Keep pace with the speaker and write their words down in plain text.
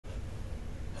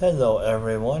Hello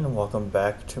everyone, welcome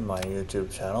back to my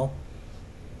YouTube channel.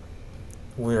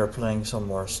 We are playing some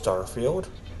more Starfield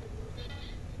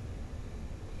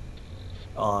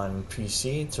on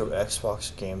PC through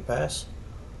Xbox Game Pass.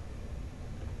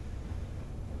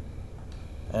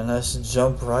 And let's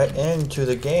jump right into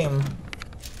the game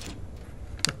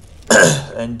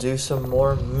and do some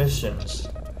more missions.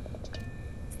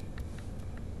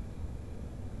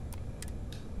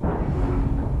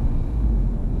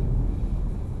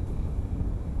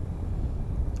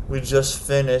 We just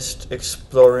finished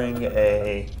exploring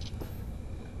a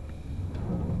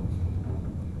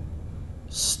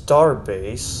star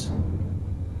base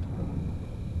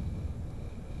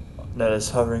that is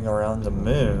hovering around the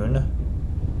moon.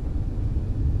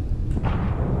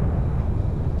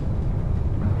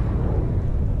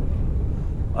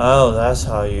 Oh, that's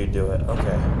how you do it.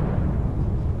 Okay.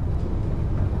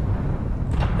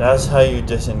 That's how you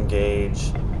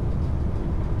disengage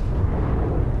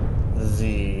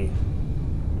the...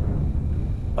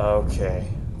 Okay.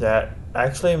 That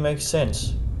actually makes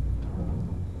sense.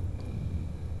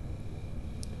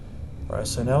 Alright,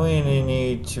 so now we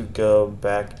need to go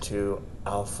back to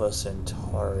Alpha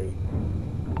Centauri.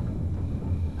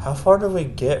 How far do we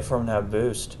get from that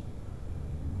boost?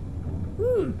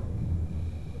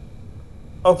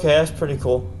 Okay, that's pretty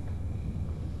cool.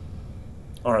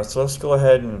 Alright, so let's go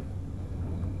ahead and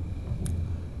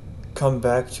come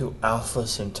back to Alpha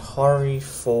Centauri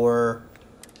for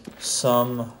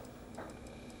some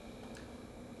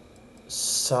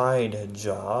side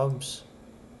jobs.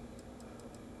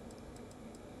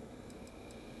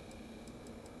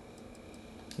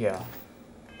 Yeah.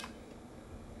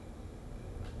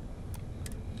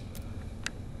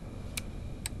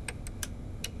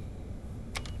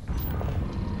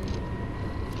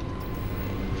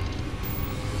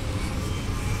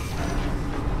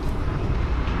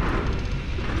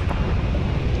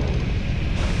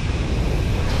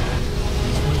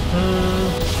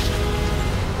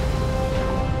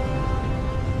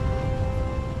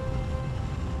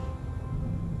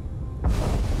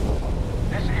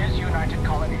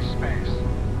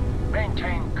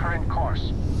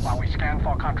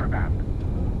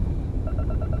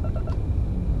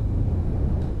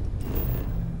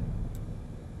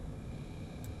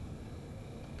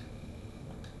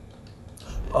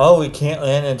 Oh, we can't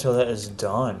land until that is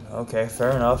done. Okay,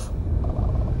 fair enough.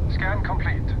 Scan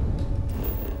complete.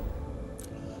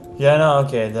 Yeah, no,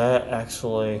 okay, that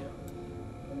actually...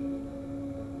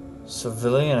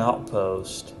 Civilian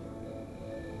outpost.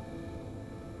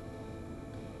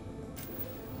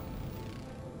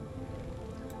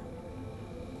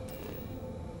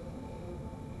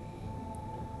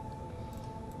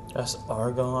 That's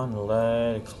argon,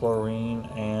 lead, chlorine,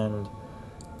 and...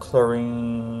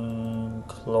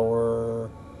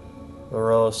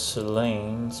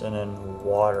 chlorosilanes, and then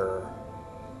water.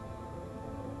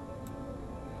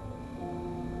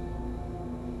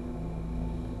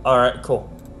 Alright, cool.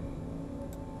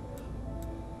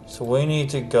 So we need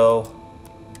to go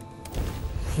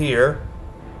here.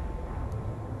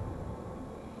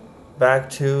 Back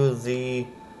to the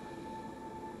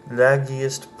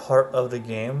laggiest part of the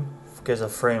game because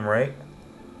of frame rate.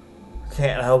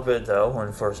 Can't help it though,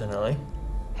 unfortunately.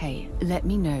 Hey, let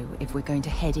me know if we're going to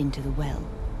head into the well,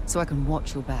 so I can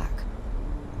watch your back.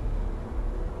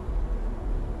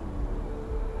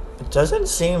 It doesn't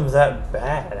seem that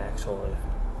bad, actually.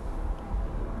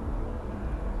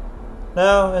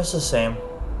 No, it's the same.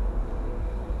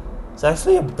 It's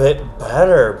actually a bit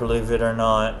better, believe it or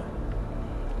not.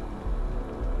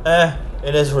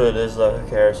 It is what it is though, who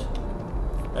cares?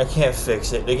 I can't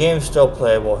fix it. The game's still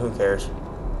playable, who cares?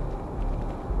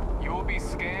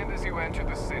 Scanned as you enter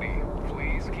the city.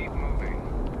 Please keep moving.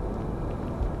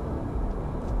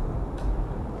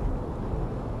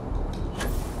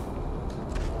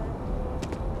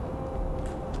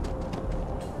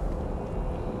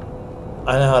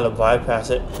 I know how to bypass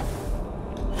it.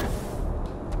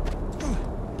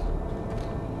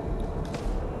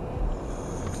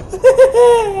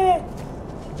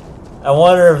 I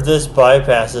wonder if this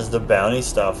bypasses the bounty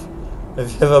stuff.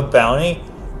 If you have a bounty,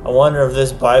 I wonder if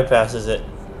this bypasses it.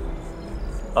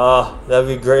 That'd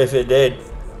be great if it did.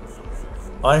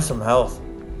 I need some health.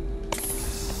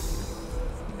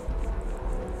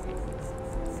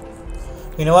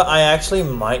 You know what? I actually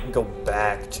might go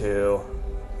back to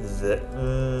the...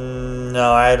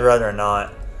 no, I'd rather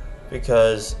not.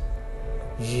 Because...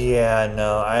 yeah,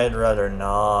 no, I'd rather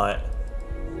not.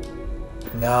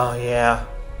 No, yeah.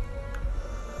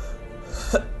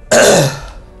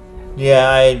 Yeah,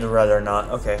 I'd rather not.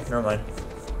 Okay, never mind.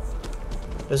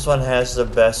 This one has the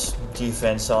best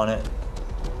defense on it.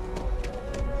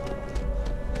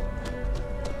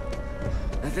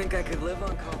 I think I could live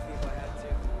on coffee if I had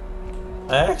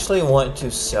to. I actually want to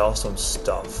sell some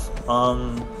stuff.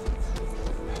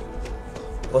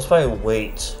 What's my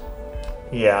weight?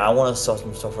 Yeah, I want to sell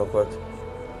some stuff real quick.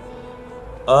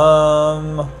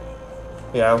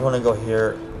 Yeah, I want to go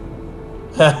here.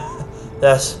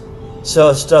 That's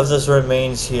so stuff just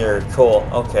remains here. Cool.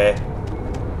 Okay.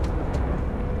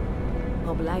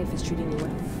 Hope life is treating you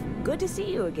well. Good to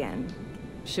see you again.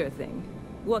 Sure thing.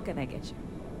 What can I get you?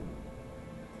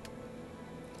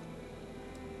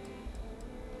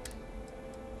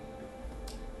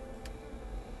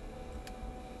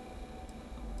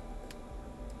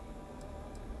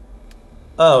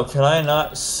 Oh, can I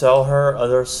not sell her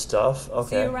other stuff? See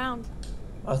Okay. you around.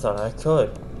 I thought I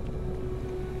could.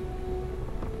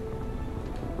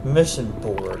 Mission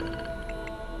board.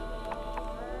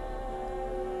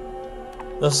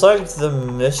 Looks like the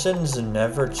missions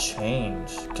never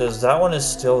change, because that one is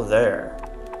still there.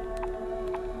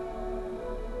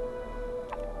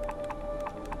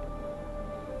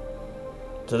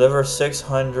 Deliver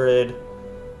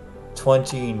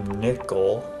 620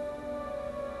 nickel.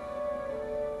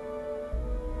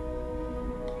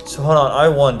 So hold on, I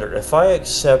wonder, if I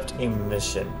accept a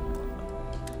mission,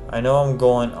 I know I'm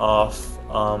going off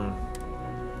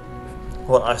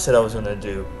what I said I was going to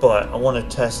do, but I want to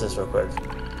test this real quick.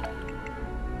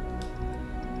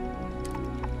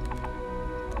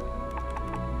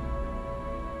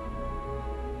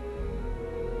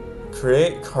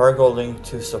 Create cargo link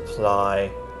to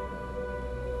supply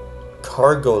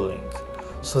cargo link.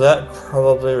 So that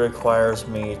probably requires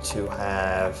me to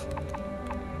have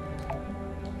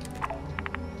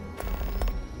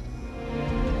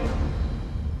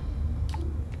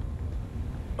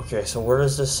okay, so where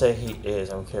does this say he is?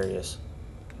 I'm curious.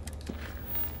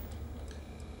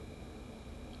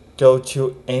 Go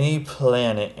to any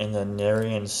planet in the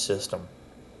Narian system.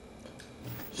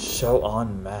 Show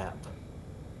on map.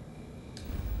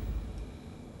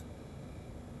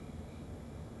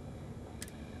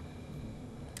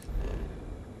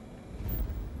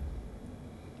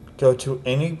 Go to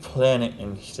any planet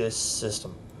in this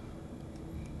system.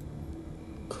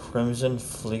 Crimson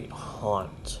Fleet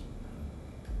Haunt.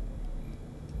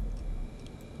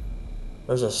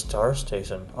 There's a star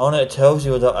station. Oh, and it tells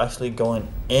you without actually going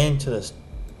into this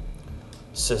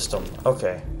system.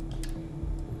 Okay.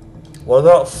 What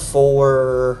about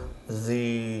for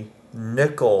the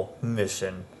nickel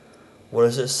mission? What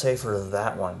does it say for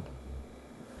that one?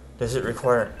 Does it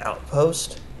require an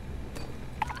outpost?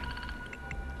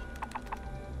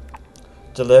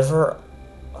 Deliver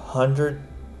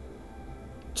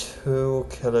 102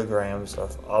 kilograms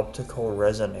of optical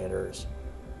resonators.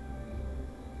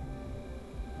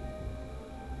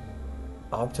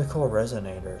 Optical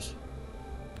resonators.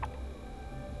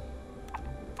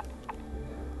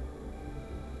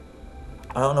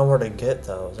 I don't know where to get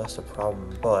those, that's the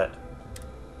problem, but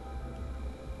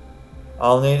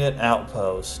I'll need an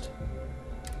outpost.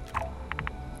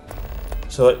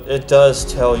 So it does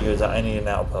tell you that I need an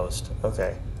outpost.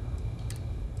 Okay.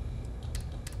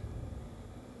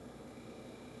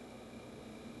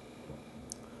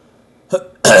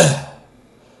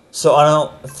 So I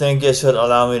don't think it should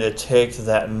allow me to take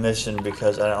that mission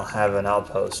because I don't have an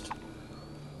outpost.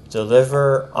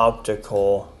 Deliver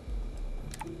optical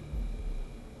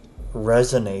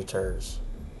resonators.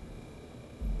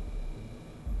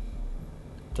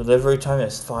 Delivery time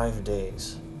is 5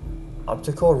 days.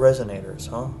 Optical resonators,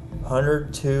 huh?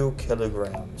 102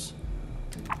 kilograms.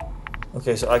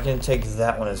 Okay, so I can take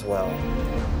that one as well.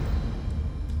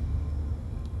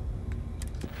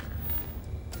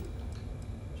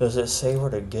 Does it say where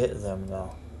to get them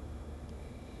though?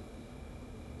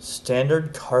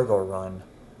 Standard cargo run.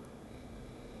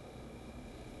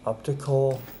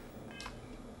 Optical.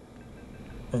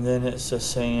 And then it's just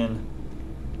saying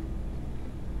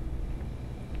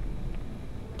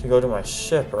to go to my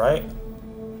ship, right?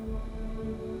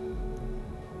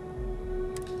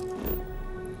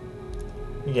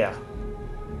 Yeah.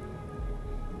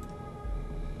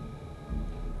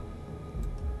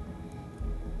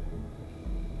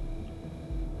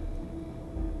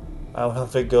 I'll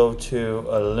have to go to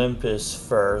Olympus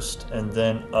first and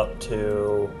then up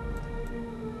to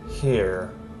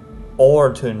here.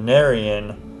 Or to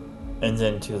Narian and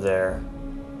then to there.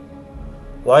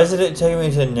 Why did it take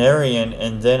me to Narian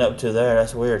and then up to there?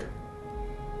 That's weird.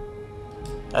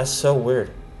 That's so weird.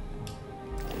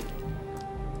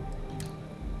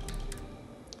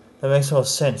 That makes no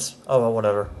sense. Oh, well,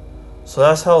 whatever. So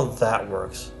that's how that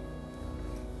works.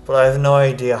 But I have no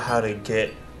idea how to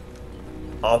get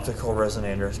optical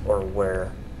resonators or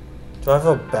where. Do I have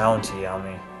a bounty on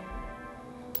me?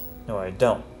 No, I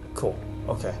don't. Cool.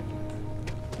 Okay.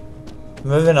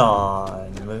 Moving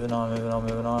on. Moving on, moving on,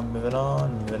 moving on, moving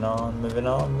on, moving on, moving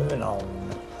on, moving on.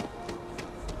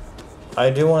 I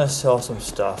do want to sell some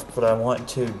stuff, but I want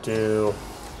to do...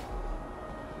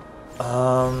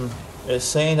 it's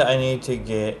saying that I need to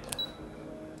get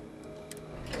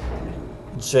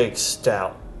Jake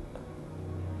Stout.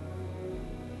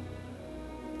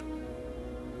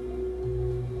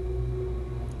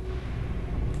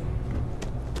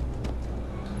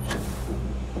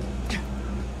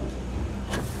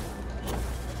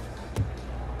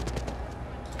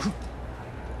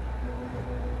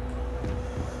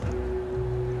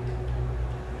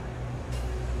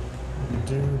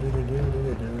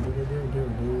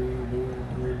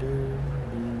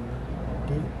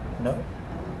 No.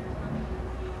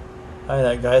 Hey,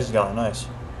 that guy's gone. Nice.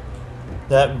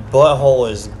 That butthole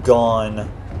is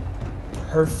gone.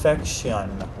 Perfection.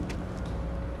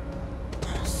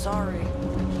 Sorry.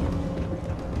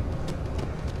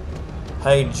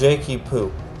 Hey, Jakey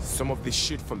Poop. Some of the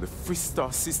shit from the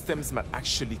freestyle systems might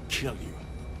actually kill you.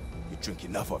 You drink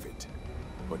enough of it.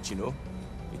 But you know,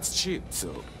 it's cheap,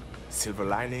 so silver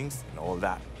linings and all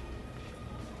that.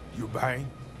 You buying?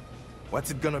 What's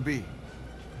it gonna be?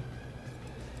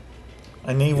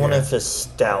 I need one of his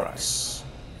stouts.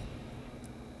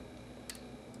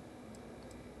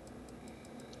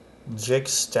 Jake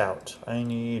Stout. I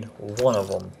need one of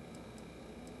them.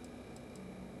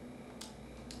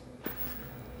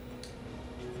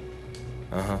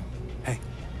 Uh-huh. Hey.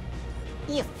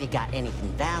 If you got anything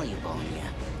valuable in you,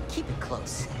 keep it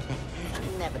close.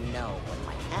 You never know what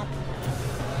might happen.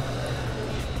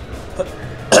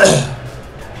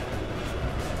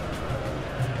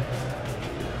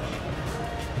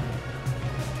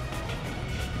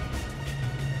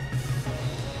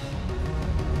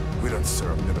 We don't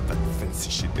serve none of that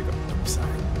fancy shit they got upside.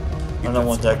 I don't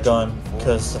want that gun,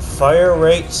 because the fire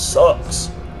rate sucks.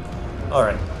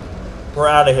 Alright. We're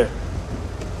out of here.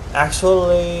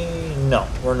 Actually, no,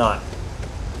 we're not.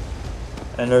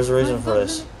 And there's a reason for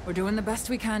this. We're doing the best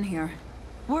we can here.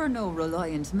 We're no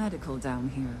Reliant Medical down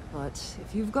here, but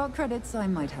if you've got credits, I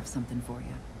might have something for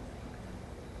you.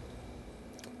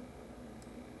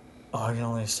 Oh, I can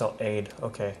only sell aid.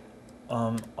 Okay.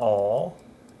 All.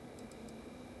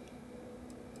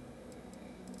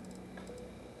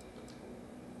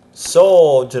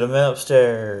 Sold to the men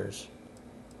upstairs.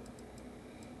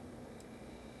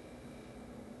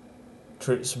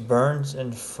 Treats burns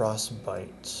and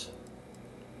frostbite.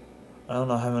 I don't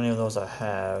know how many of those I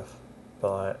have,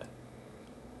 but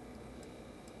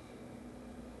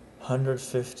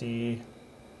 150.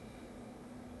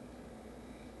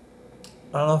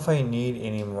 I don't know if I need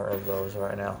any more of those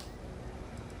right now.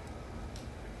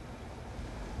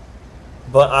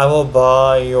 But I will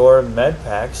buy your med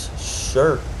packs,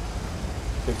 sure,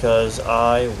 because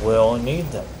I will need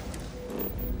them.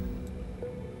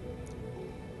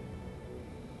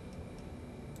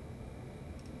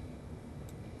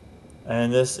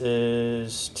 And this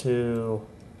is to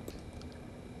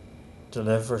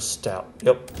deliver stout.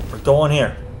 Yep, we're going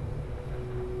here.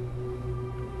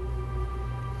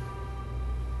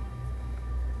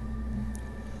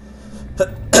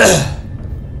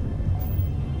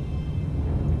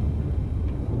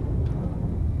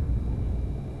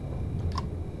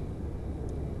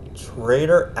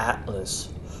 Trader Atlas.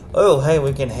 Oh, hey,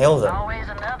 we can hail them. Always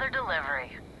another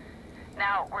delivery.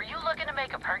 Now, were you looking to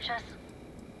make a purchase?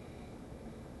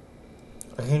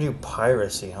 I can do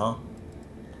piracy, huh?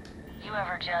 You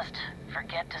ever just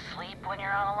forget to sleep when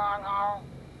you're on a long haul?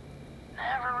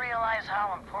 Never realize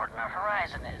how important a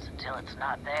horizon is until it's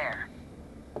not there.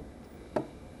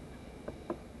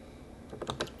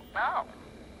 Oh.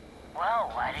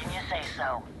 Well, why didn't you say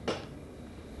so?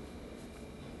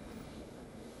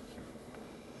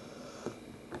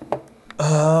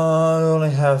 I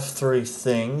only have 3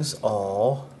 things,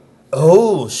 all.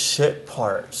 Oh, shit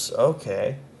parts.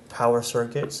 Okay. Power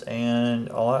circuits and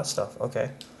all that stuff.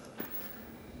 Okay.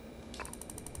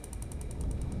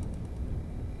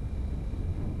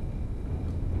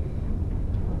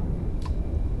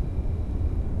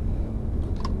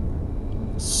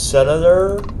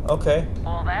 Senator? Okay.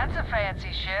 Well, that's a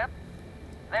fancy ship.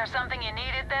 There's something you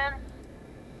needed then?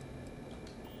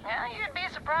 Yeah, you'd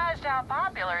be surprised how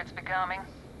popular it's becoming.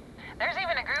 There's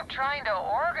even a group trying to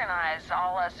organize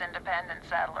all us independent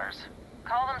settlers.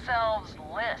 Call themselves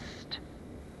List.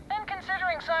 Been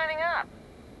considering signing up.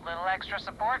 Little extra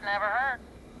support never hurt.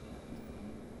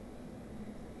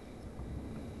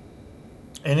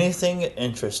 Anything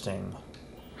interesting?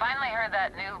 Finally heard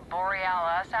that new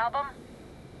Borealis album?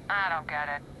 I don't get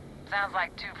it. Sounds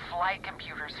like 2 flight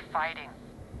computers fighting.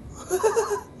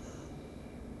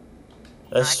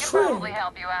 Let's I could trade. probably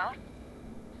help you out.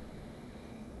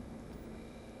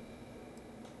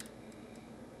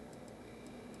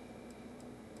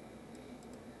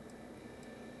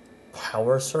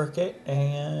 Power circuit,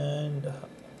 and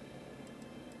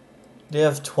they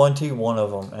have 21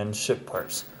 of them, and ship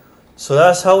parts. So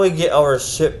that's how we get our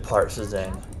ship parts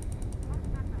then.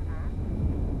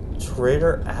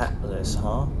 Trader Atlas,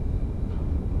 huh?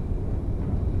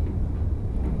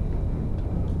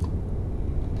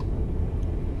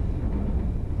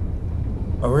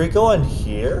 Are we going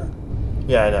here?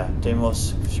 Yeah,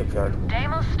 Deimos Shipyard.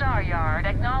 Deimos Star Yard,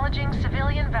 acknowledging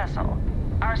civilian vessel.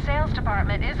 Our sales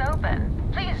department is open.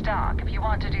 Please dock if you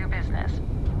want to do business.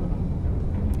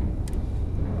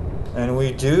 And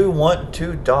we do want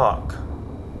to dock.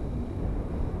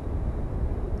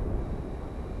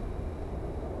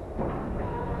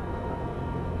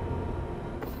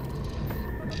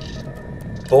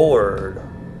 Board.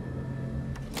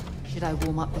 Should I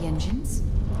warm up the engines?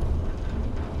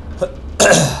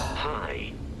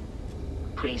 Hi.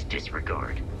 Please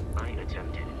disregard. I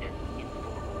attempted an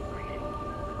informal greeting.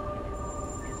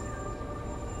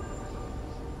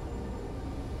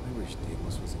 I wish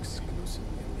Deimos was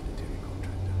exclusively a military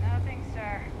contractor. Nothing,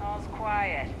 sir. All's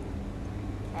quiet.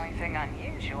 Only thing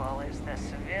unusual is the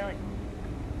civilian.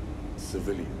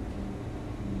 Civilian.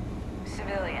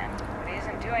 But he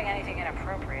isn't doing anything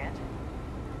inappropriate.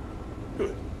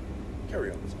 Good.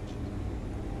 Carry on, Sergeant.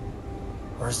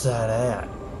 Where's that at?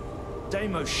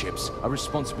 Deimos ships are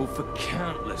responsible for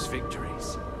countless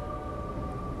victories.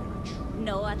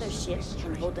 No other ship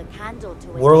can hold a candle to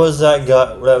it. Where was that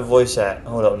voice at?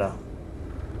 Hold up now.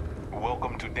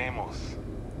 Welcome to Deimos.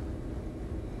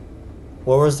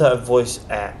 Where was that voice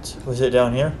at? Was it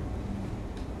down here?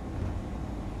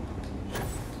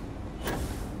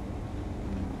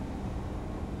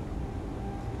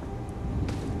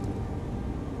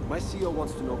 My CEO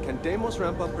wants to know, can Deimos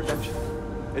ramp up production?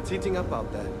 It's heating up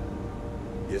out there.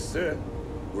 Yes, sir.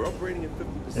 We're operating at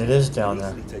 50%. It is down there.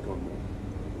 Easily take on more.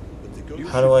 But to go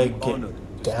How do I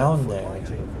get down there?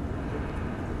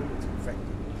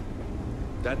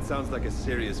 That sounds like a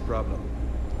serious problem.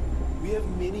 We have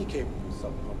many capable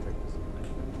subcontractors.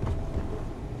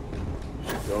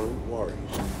 Don't worry.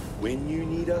 When you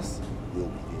need us, we'll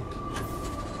be there.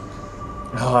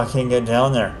 Oh, I can't get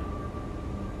down there.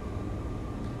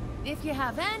 If you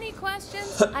have any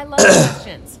questions, I love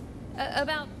questions.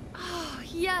 About... Oh,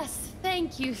 yes,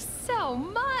 thank you so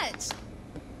much.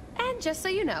 And just so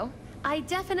you know, I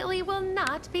definitely will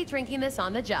not be drinking this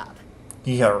on the job.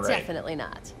 Yeah, right. Definitely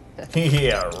not.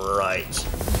 Yeah, right.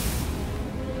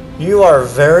 You are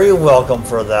very welcome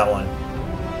for that one.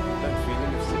 That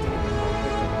feeling of sitting in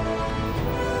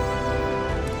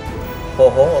the Ho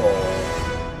ho.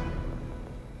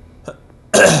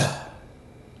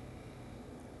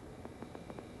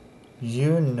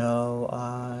 You know,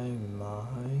 I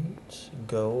might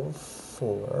go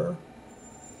for.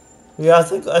 Yeah, I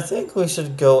think we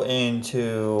should go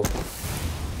into.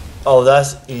 Oh,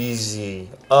 that's easy.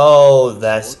 Oh,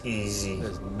 that's easy.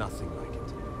 There's nothing like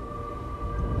it.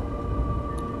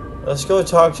 Let's go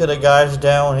talk to the guys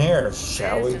down here,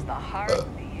 shall we? This is the heart of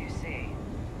the UC.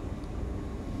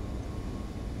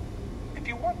 If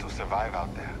you want to survive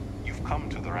out there, you've come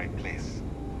to the right place.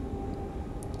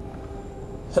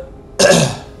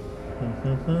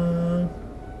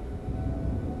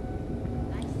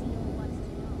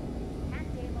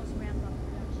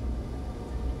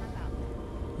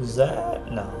 Is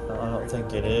that? No, I don't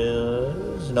think it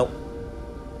is. Nope.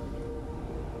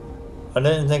 I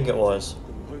didn't think it was.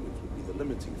 Components would be the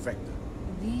limiting factor.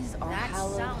 These are that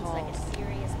sounds like a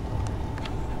serious.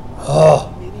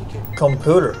 Oh,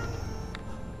 computer.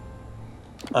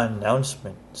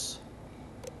 Announcements.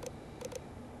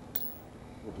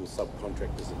 Global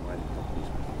subcontractors and mining companies.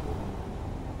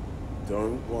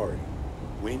 Don't worry.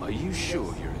 When Are you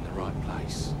sure you're in the right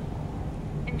place?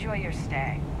 Enjoy your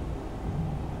stay.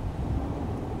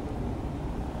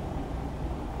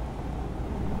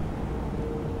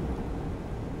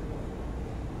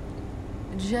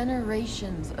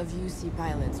 Generations of UC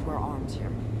pilots were armed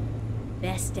here.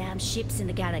 Best damn ships in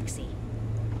the galaxy.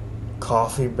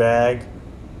 Coffee bag.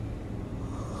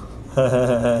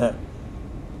 Well,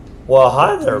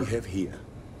 hi there. We have here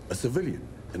a civilian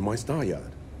in my star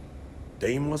yard.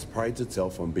 Deimos prides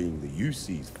itself on being the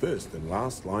UC's first and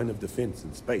last line of defense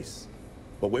in space.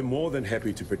 But we're more than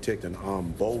happy to protect and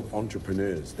arm bold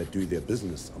entrepreneurs that do their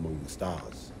business among the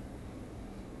stars.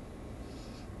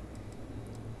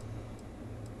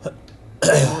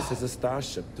 Deimos has a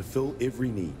starship to fill every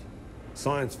need.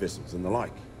 Science vessels and the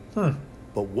like. But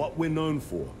what we're known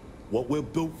for, what we're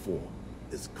built for,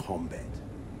 is combat.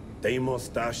 Deimos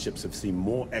starships have seen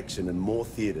more action and more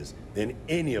theaters than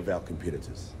any of our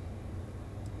competitors.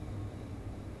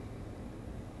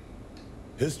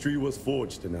 History was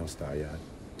forged in our star yard,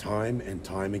 time and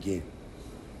time again.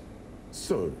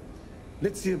 So,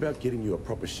 let's see about getting you a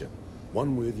proper ship,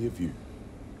 one worthy of you.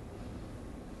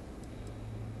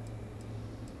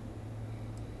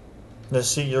 Let's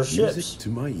see your ships. Music to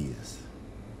my ears.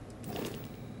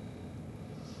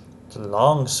 The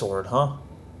longsword, huh?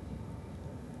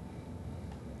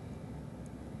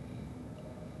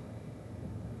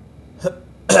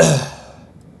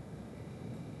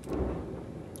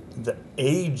 The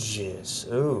Aegis.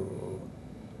 Ooh.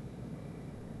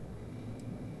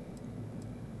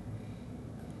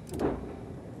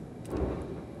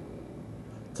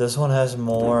 This one has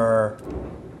more.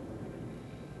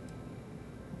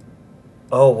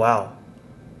 Oh, wow.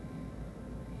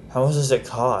 How much does it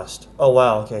cost? Oh,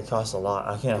 wow. Okay, it costs a lot.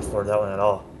 I can't afford that one at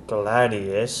all.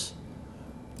 Gladius.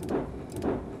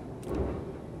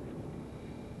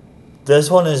 This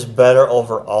one is better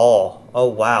overall. Oh,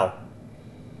 wow.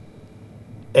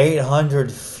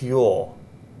 800 fuel.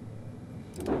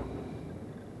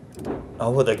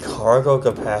 Oh, but the cargo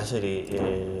capacity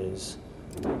is...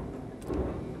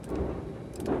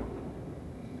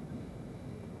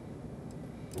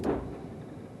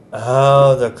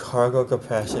 Oh, the cargo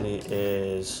capacity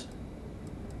is...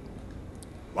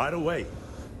 Right away.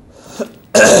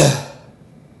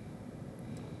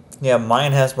 Yeah,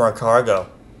 mine has more cargo.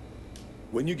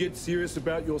 When you get serious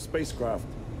about your spacecraft,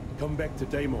 come back to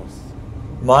Deimos.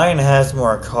 Mine has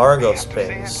more cargo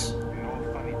space.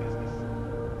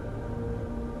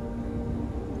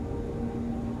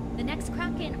 The next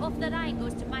Kraken off the line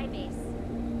goes to my base.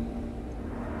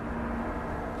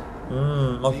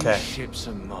 Okay. These ships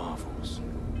are marvels.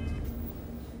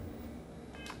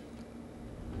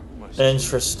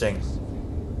 Interesting.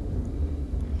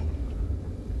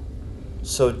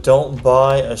 So don't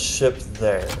buy a ship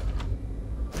there.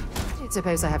 I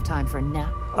suppose I have time for a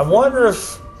nap. I wonder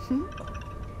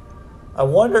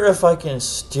if I can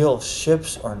steal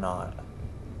ships or not.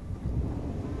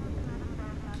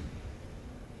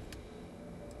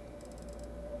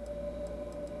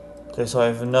 Okay, so I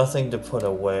have nothing to put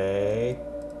away.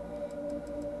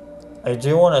 I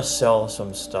do want to sell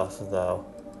some stuff though.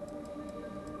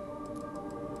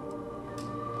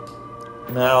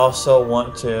 And I also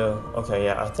want to... Okay,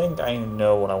 yeah, I think I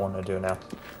know what I want to do now.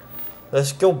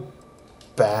 Let's go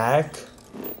back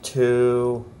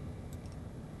to...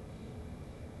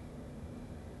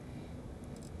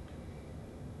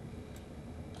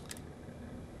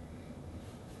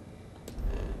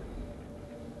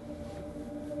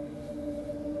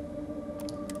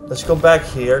 Let's go back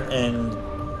here and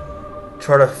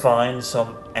try to find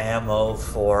some ammo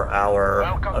for our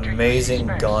amazing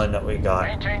gun that we got.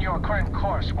 Maintain your current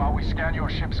course while we scan your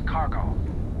ship's cargo.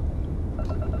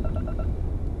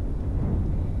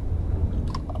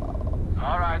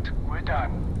 All right, we're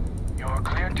done. You're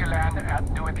cleared to land at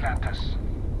New Atlantis.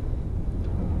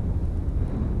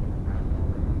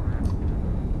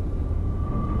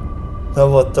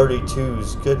 Level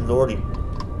 32s, good lordy.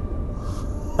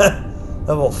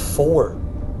 Level 4.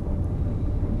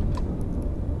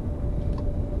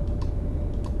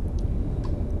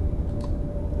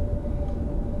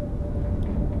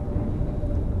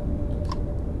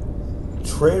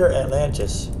 Trader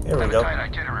Atlantis. Here we go. Tight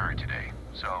itinerary today,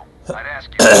 so I'd ask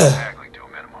you to tackling to a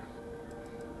minimum.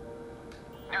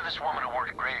 Knew this woman who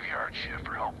worked graveyard shift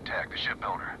for Hope Tech, the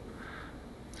shipbuilder.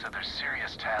 Said they're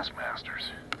serious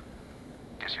taskmasters.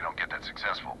 Guess you don't get that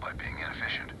successful by being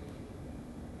inefficient.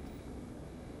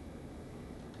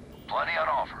 Plenty on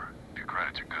offer, if your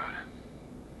credits are good.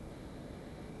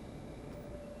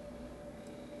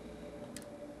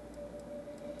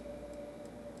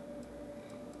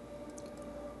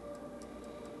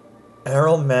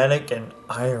 Aromatic and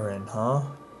iron, huh?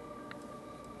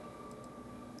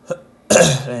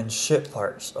 And ship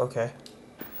parts, okay.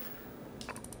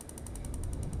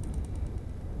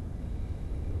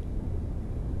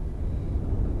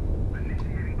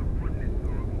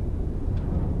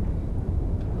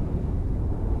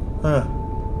 Huh.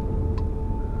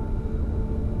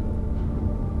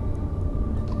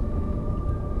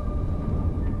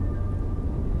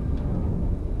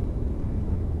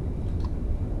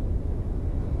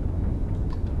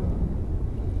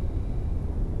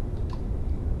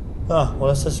 Huh, well,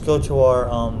 let's just go to our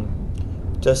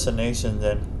destination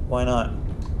then. Why not?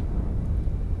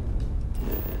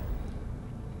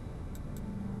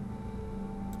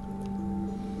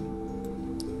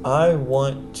 I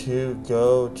want to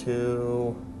go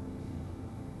to,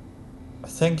 I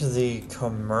think, the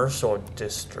commercial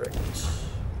district.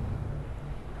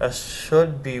 That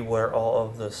should be where all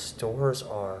of the stores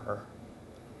are.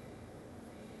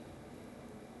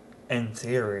 In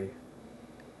theory.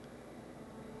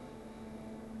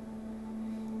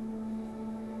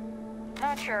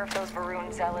 Not sure if those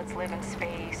Varun zealots live in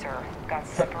space or got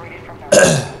separated from their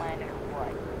own planet or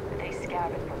what. But they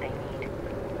scavenge what they need.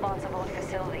 Lots of old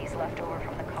facilities left over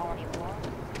from the colony war.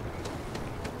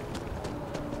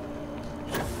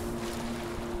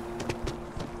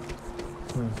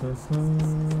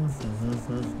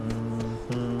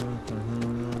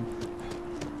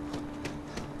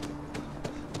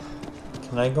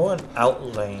 Can I go in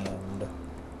Outland?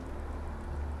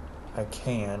 I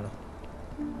can.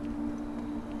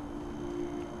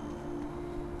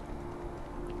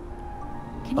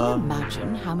 Can you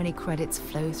imagine how many credits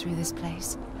flow through this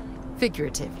place?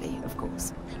 Figuratively, of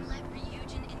course.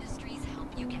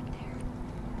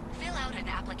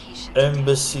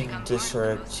 Embassy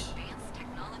District.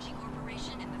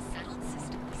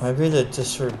 Might be the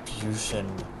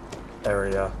distribution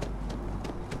area.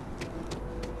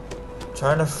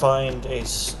 Trying to find a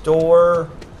store.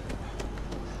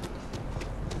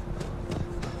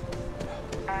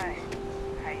 Hi,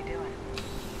 how you doing?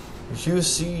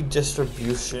 UC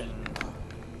distribution.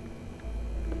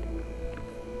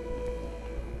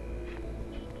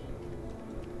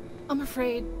 I'm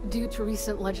afraid, due to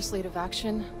recent legislative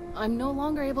action, I'm no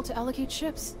longer able to allocate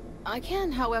ships. I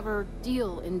can, however,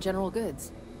 deal in general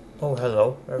goods. Oh,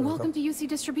 hello. Welcome to UC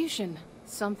Distribution.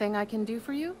 Something I can do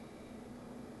for you?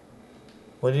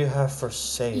 What do you have for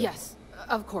sale? Yes,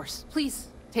 of course. Please,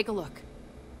 take a look.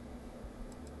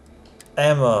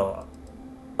 Ammo.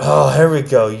 Oh, here we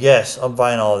go. Yes, I'm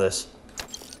buying all this.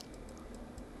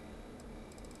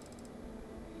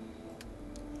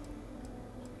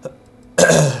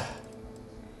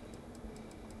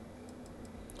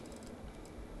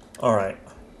 All right.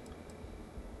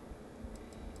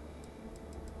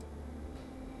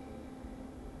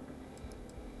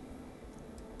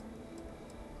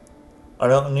 I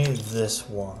don't need this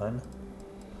one.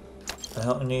 I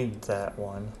don't need that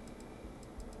one.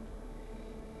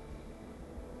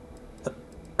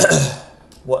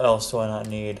 What else do I not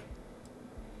need?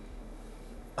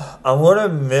 I'm gonna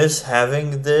miss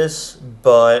having this,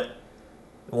 but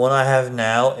the one I have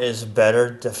now is better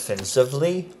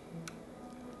defensively.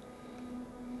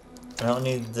 I don't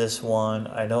need this one.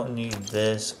 I don't need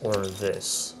this or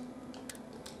this.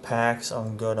 Packs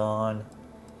I'm good on.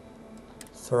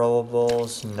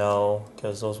 Throwables, no,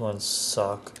 because those ones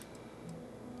suck.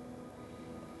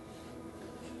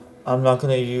 I'm not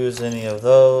going to use any of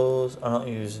those. I don't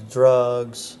use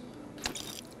drugs.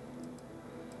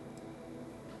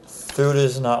 Food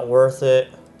is not worth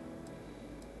it.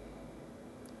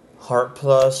 Heart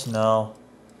Plus, no.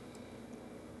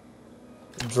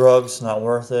 Drugs, not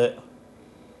worth it.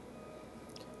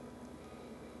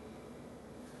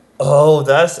 Oh,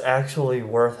 that's actually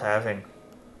worth having.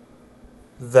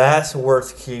 That's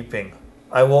worth keeping.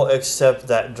 I will accept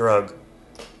that drug.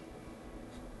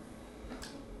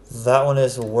 That one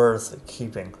is worth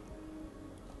keeping.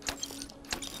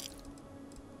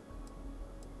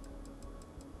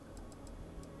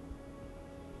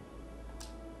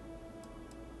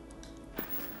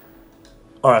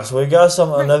 Alright, so we got some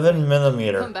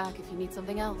 11mm. Come back if you need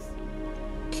something else.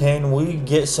 Can we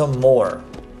get some more?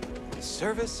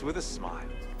 Service with a smile.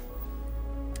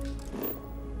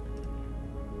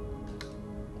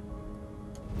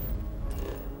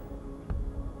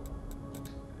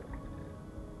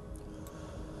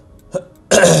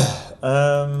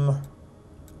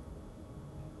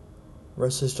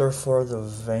 Register for the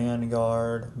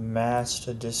Vanguard,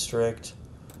 Master District.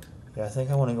 Yeah, I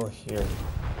think I want to go here.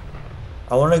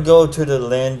 I want to go to the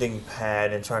landing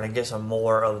pad and try to get some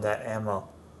more of that ammo.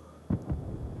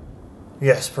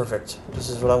 Yes, perfect. This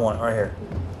is what I want right here.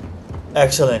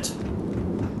 Excellent.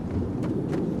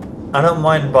 I don't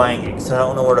mind buying it because I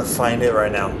don't know where to find it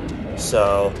right now.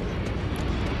 So...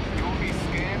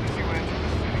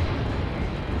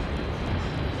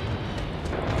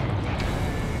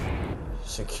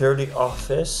 Security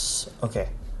office. Okay.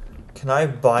 Can I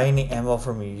buy any ammo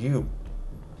from you?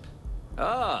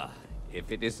 Ah, if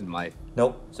it isn't my...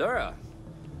 Nope. Sarah,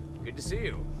 good to see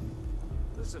you.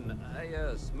 Listen,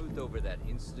 I smoothed over that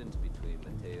incident between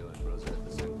Mateo and Rosa at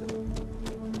the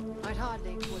Sanctum. I'd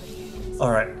hardly call it.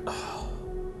 Alright.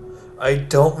 I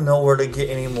don't know where to get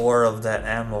any more of that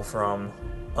ammo from.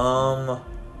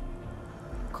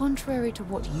 Contrary to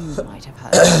what you might have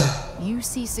heard,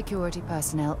 UC security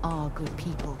personnel are good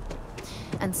people.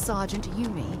 And Sergeant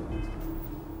Yumi...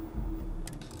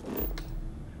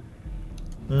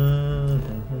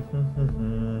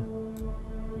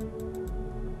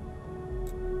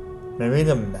 Maybe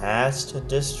the Mast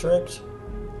District?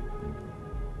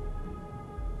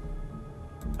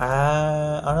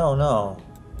 I don't know.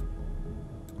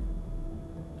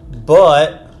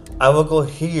 But I will go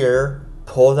here,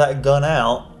 pull that gun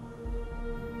out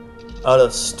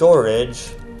of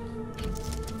storage,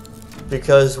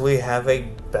 because we have a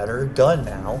better gun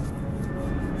now.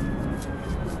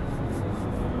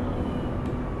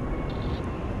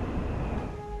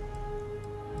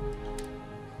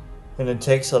 And it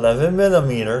takes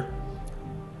 11mm,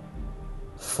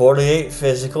 48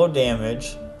 physical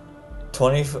damage,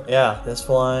 20, yeah, this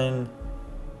one,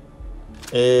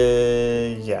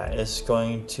 yeah, it's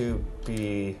going to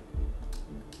be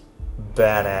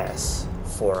badass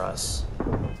for us.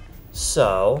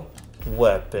 So,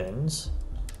 weapons,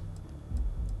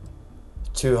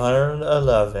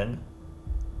 211,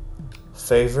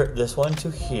 favorite this one to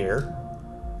here,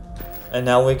 and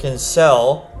now we can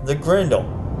sell the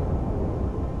Grindle.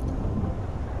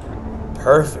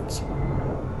 Perfect.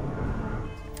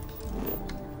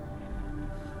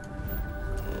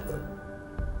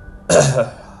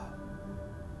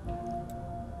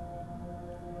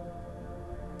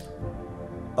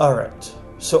 Alright,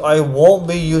 so I won't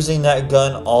be using that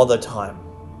gun all the time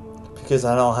because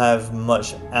I don't have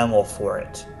much ammo for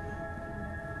it.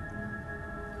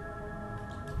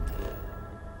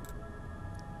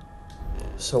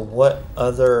 So what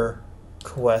other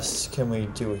quests can we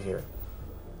do here?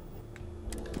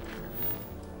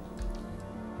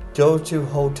 Go to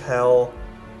hotel.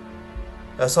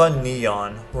 That's on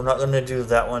Neon. We're not going to do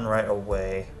that one right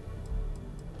away.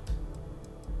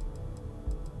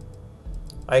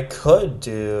 I could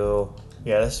do...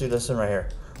 yeah, let's do this one right here.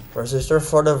 Register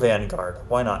for the Vanguard.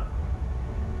 Why not?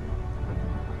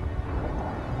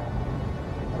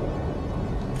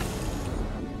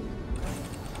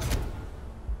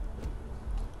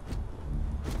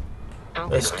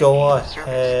 Let's go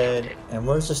ahead. And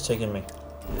where's this taking me?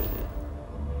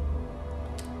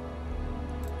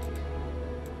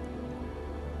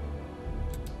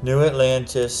 New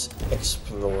Atlantis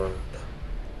explored.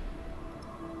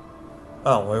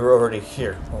 Oh, we were already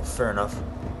here. Well, fair enough.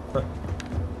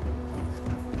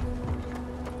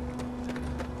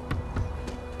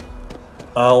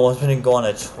 Oh, well, we didn't go on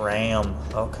a tram.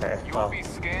 Okay. You will be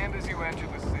scanned as you enter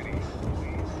the city.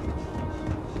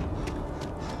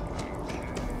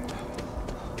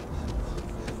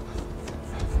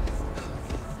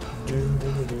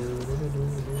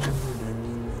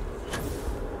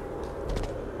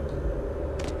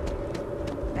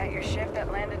 That your ship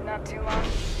that landed not too long?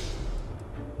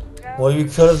 Well, you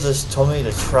could have just told me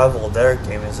to travel their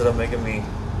game instead of making me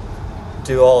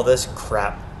do all this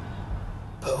crap.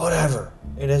 But whatever.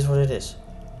 It is what it is.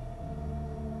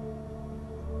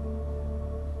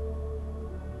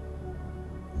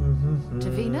 To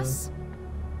Venus?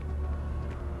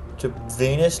 To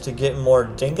Venus to get more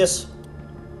dingus?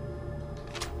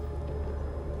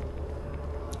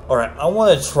 Alright, I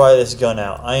want to try this gun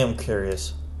out. I am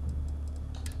curious.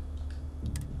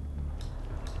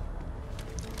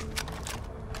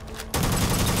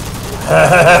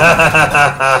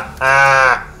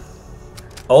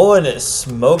 Oh, and it's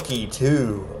smoky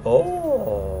too.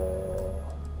 Oh.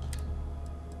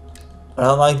 I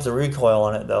don't like the recoil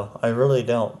on it though. I really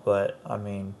don't, but I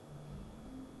mean,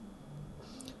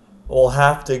 we'll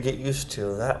have to get used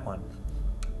to that one.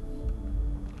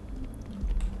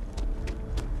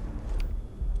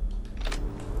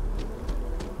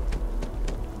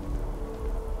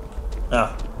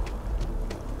 Ah.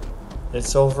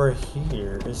 It's over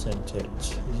here, isn't it?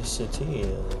 Yes, it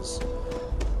is.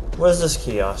 Where's this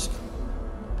kiosk?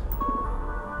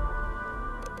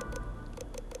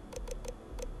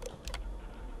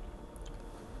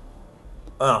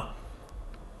 Oh.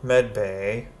 Med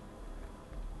Bay.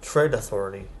 Trade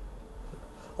Authority.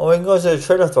 Oh, we can go to the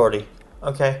Trade Authority.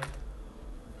 Okay.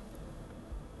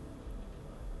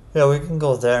 Yeah, we can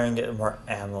go there and get more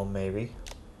ammo, maybe.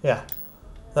 Yeah,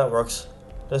 that works.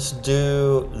 Let's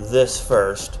do this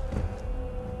first,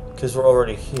 because we're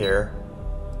already here.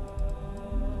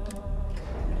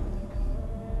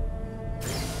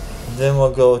 Then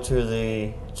we'll go to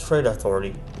the Trade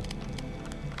Authority.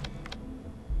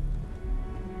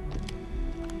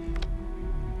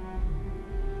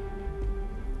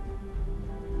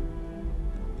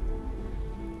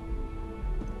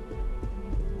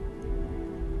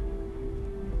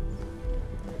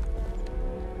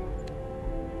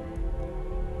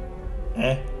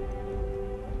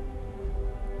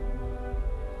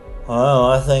 Oh,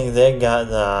 I think they got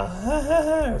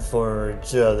the for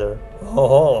each other.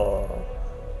 Oh.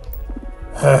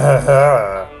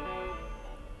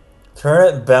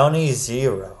 Current bounty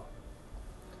 0.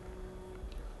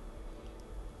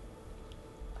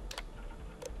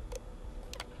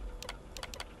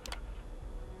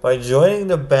 By joining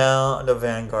the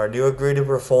Vanguard, you agree to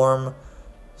perform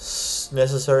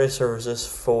necessary services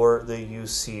for the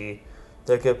UC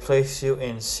that could place you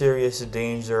in serious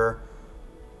danger,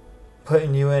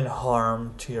 putting you in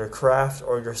harm to your craft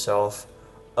or yourself,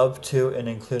 up to and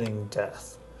including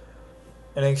death.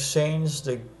 In exchange,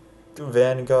 the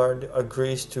Vanguard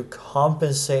agrees to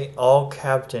compensate all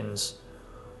captains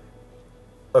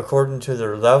according to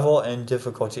their level and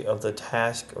difficulty of the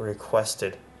task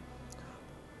requested.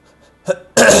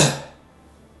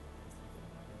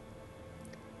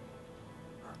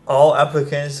 All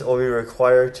applicants will be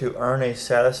required to earn a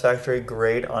satisfactory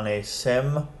grade on a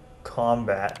sim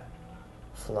combat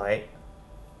flight,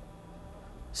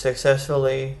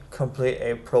 successfully complete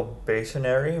a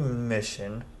probationary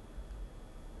mission.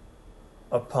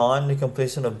 Upon the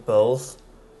completion of both,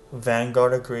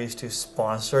 Vanguard agrees to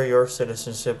sponsor your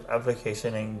citizenship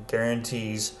application and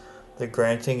guarantees the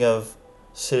granting of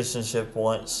citizenship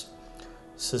once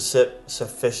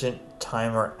sufficient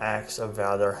time or acts of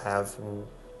valor have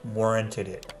warranted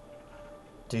it.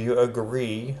 Do you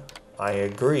agree? I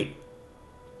agree.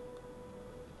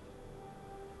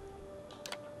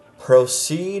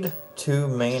 Proceed to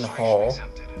main hall.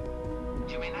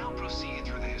 You may now proceed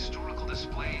through the historical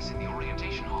displays in the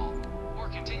orientation hall, or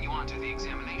continue on to the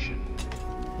examination.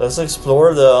 Let's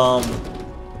explore the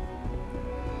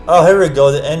Oh, here we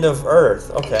go. The end of Earth.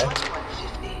 Okay. In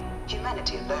 2150,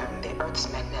 humanity learned the Earth's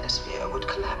magnetosphere would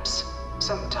collapse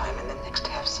sometime in the next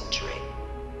half-century,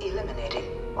 eliminating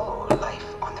all life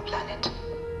on the planet.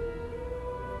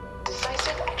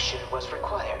 Decisive action was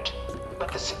required,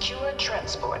 but the secure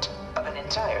transport of an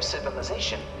entire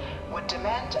civilization would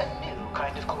demand a new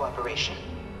kind of cooperation,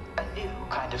 a new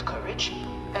kind of courage,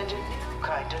 and a new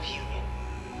kind of union.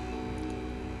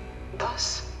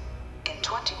 Thus, in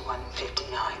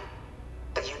 2159,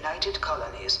 the United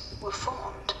Colonies were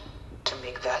formed to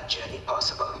make that journey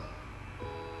possible.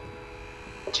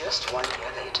 Just 1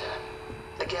 year later,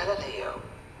 the Galileo,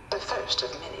 the first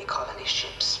of many colony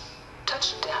ships,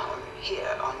 touched down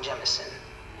here on Jemison,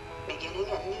 beginning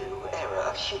a new era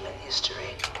of human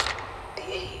history, the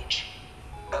age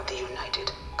of the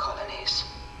United Colonies.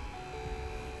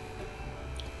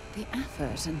 The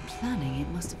effort and planning it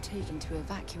must have taken to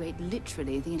evacuate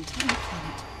literally the entire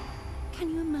planet. Can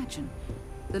you imagine?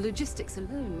 The logistics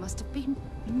alone must have been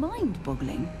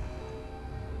mind-boggling.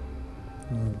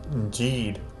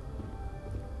 Indeed.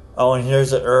 Oh, and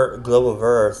here's the globe of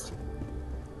Earth.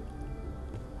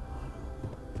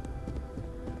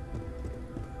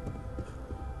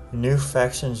 New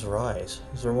factions rise.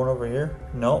 Is there one over here?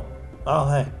 Nope. Oh,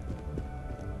 hey.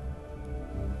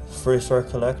 Freestar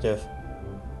Collective.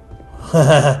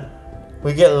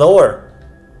 We get lower.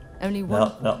 Only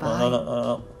one.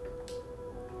 No.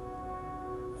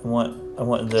 I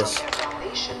want this. From their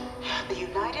foundation, the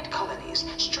United Colonies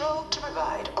strove to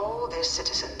provide all their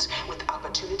citizens with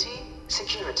opportunity,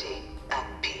 security,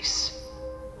 and peace.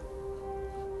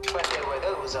 But there were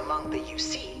those among the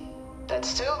UC that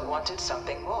still wanted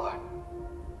something more: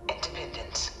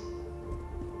 independence.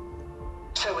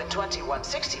 So in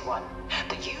 2161,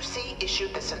 the UC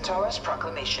issued the Centaurus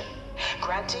Proclamation,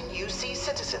 granting UC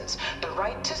citizens the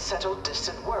right to settle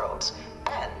distant worlds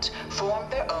and form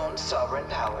their own sovereign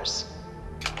powers.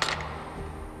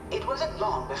 It wasn't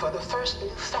long before the first new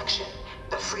faction,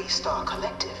 the Freestar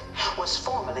Collective, was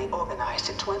formally organized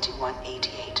in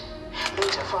 2188,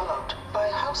 later followed by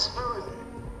House Varun,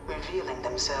 revealing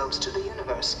themselves to the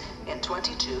universe in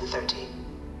 2230.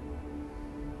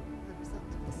 The result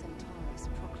of the Centaurus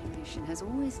Proclamation has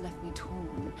always left me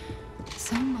torn.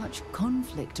 So much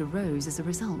conflict arose as a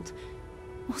result.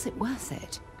 Was it worth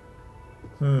it?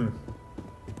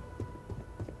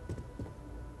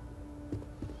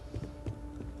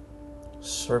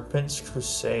 Serpent's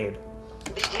Crusade.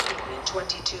 Beginning in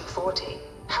 2240,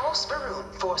 House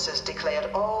Varun forces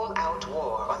declared all-out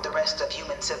war on the rest of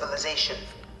human civilization,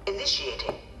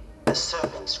 initiating the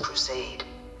Serpent's Crusade.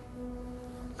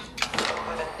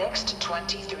 Over the next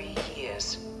 23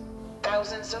 years,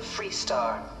 thousands of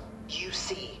Freestar,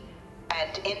 UC,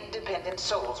 and independent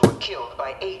souls were killed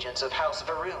by agents of House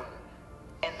Varun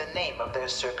in the name of their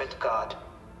serpent god.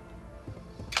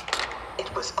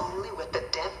 It was only with the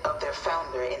death of their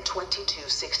founder in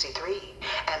 2263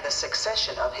 and the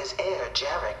succession of his heir,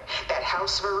 Jarek, that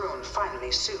House Varun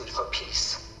finally sued for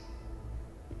peace.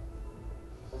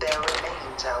 There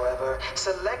remained, however,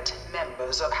 select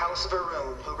members of House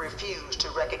Varun who refused to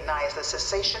recognize the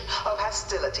cessation of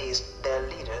hostilities their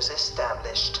leaders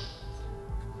established.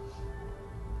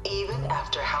 Even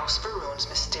after House Varun's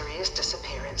mysterious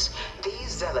disappearance, these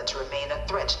zealots remain a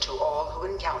threat to all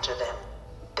who encounter them.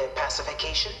 Their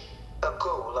pacification a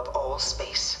goal of all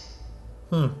space.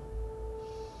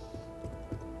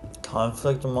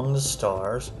 Conflict among the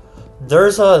stars.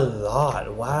 There's a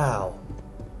lot. Wow.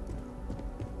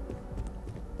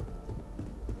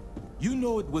 You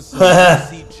know it was some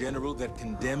UC general that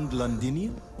condemned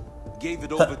Londinium? Gave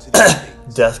it over to the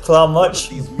States. Deathclaw much?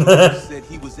 These murderers said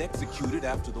he was executed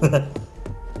after the war.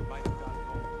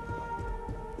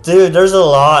 Dude, there's a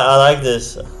lot. I like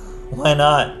this. Why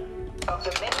not? Of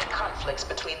the many conflicts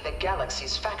between the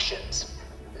galaxy's factions,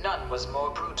 none was more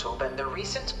brutal than the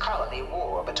recent colony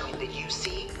war between the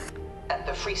UC and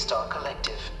the Freestar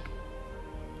Collective.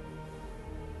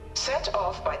 Set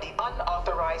off by the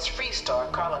unauthorized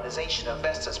Freestar colonization of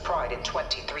Vesta's Pride in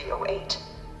 2308,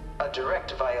 a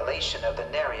direct violation of the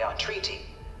Nerion Treaty,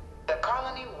 the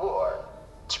colony war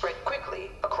spread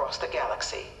quickly across the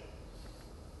galaxy.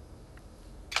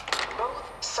 Both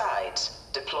sides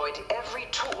deployed every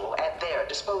tool at their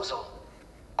disposal.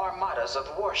 Armadas of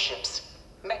warships,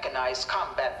 mechanized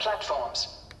combat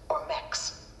platforms, or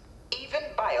mechs, even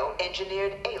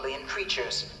bioengineered alien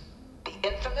creatures, the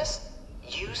infamous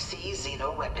UC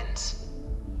xeno-weapons.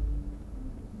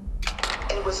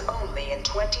 It was only in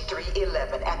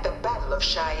 2311 at the Battle of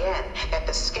Cheyenne that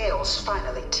the scales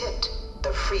finally tipped. The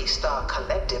Freestar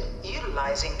Collective,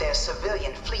 utilizing their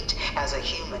civilian fleet as a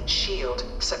human shield,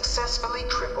 successfully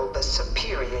crippled the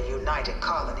superior United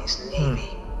Colonies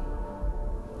Navy.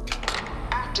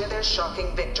 After their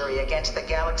shocking victory against the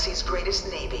galaxy's greatest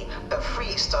navy, the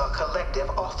Freestar Collective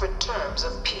offered terms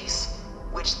of peace,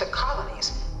 which the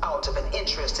colonies, out of an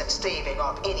interest in staving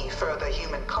off any further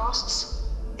human costs,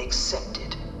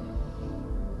 accepted.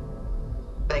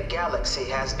 The galaxy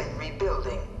has been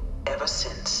rebuilding ever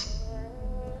since.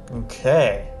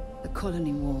 Okay. The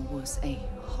colony war was a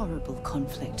horrible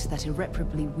conflict that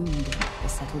irreparably wounded the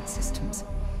settled systems.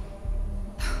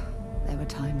 There were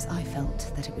times I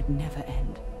felt that it would never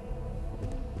end.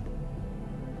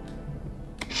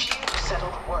 Few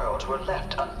settled worlds were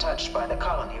left untouched by the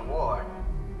colony war.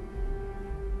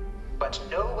 But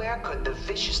nowhere could the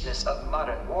viciousness of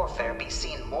modern warfare be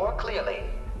seen more clearly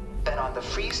than on the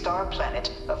Freestar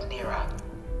planet of Nera.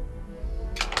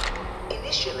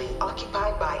 Initially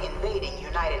occupied by invading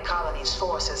United Colonies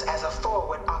forces as a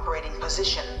forward operating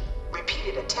position,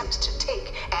 repeated attempts to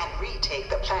take and retake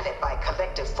the planet by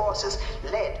collective forces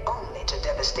led only to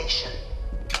devastation.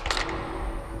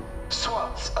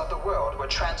 Swaths of the world were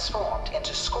transformed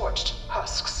into scorched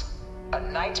husks, a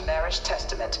nightmarish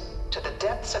testament to the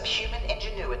depths of human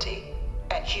ingenuity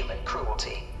and human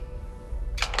cruelty.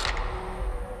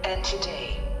 And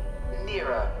today,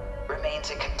 Nera remains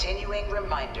a continuing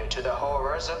reminder to the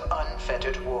horrors of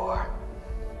unfettered war.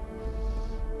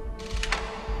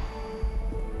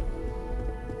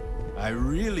 I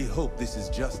really hope this is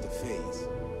just a phase.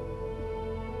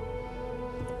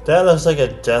 That looks like a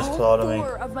Deathclaw to me. All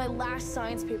 4 of my last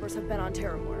science papers have been on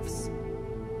terramorphs.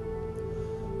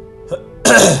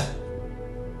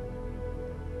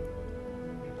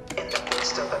 In the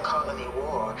midst of the colony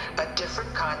war, a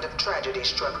different kind of tragedy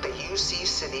struck the UC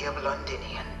city of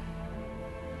Londinian.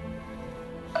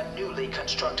 A newly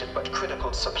constructed but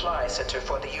critical supply center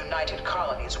for the United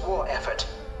Colonies' war effort,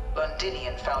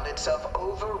 Londinian found itself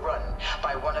overrun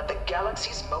by one of the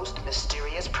galaxy's most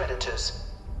mysterious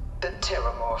predators, the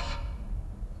Terramorph.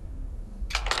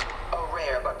 A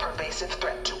rare but pervasive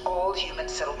threat to all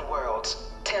human-settled worlds,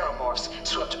 Terramorphs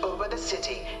swept over the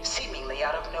city, seemingly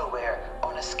out of nowhere,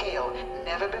 on a scale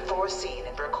never before seen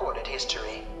in recorded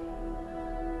history.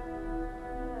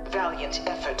 Valiant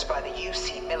efforts by the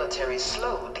UC military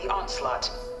slowed the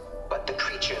onslaught, but the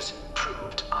creatures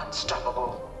proved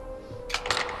unstoppable.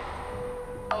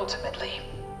 Ultimately,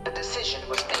 the decision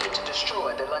was made to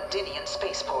destroy the Londinian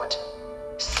spaceport,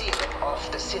 sealing off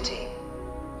the city,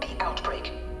 the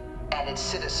outbreak, and its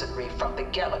citizenry from the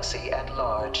galaxy at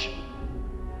large.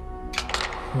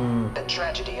 The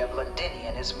tragedy of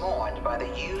Londinian is mourned by the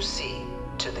UC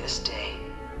to this day.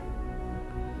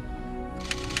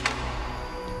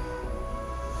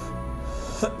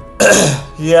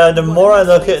 Yeah, the more I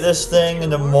look at this thing,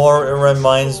 the more it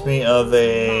reminds me of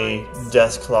a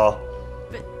Deathclaw.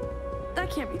 But that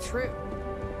can't be true.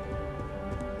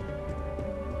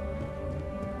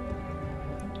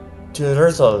 Dude,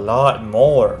 there's a lot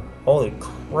more. Holy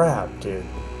crap, dude.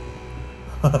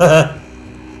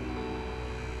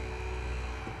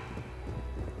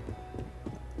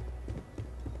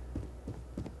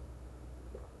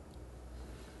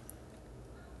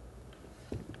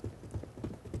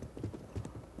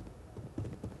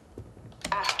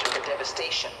 After the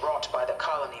devastation wrought by the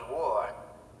colony war,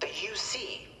 the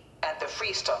UC and the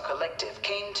Freestar Collective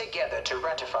came together to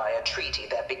ratify a treaty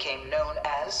that became known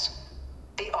as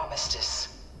the armistice.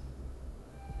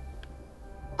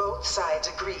 Both sides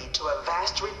agreed to a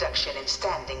vast reduction in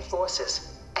standing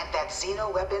forces, and that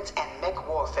xeno-weapons and mech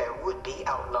warfare would be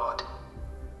outlawed.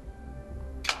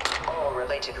 All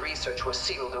related research was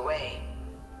sealed away,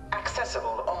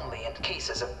 accessible only in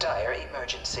cases of dire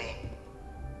emergency.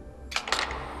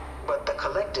 But the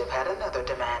Collective had another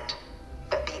demand,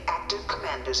 that the active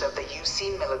commanders of the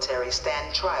UC military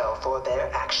stand trial for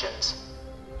their actions.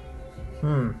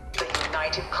 The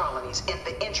United Colonies, in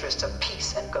the interest of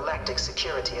peace and galactic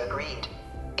security, agreed.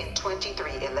 In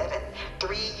 2311,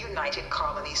 3 United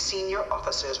Colonies senior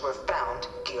officers were found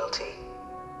guilty.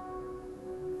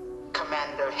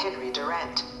 Commander Henry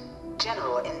Durant,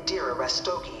 General Indira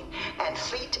Rastogi, and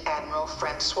Fleet Admiral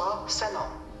Francois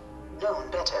Sanon, known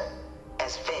better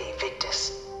as Ve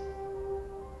Victus.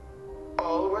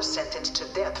 All were sentenced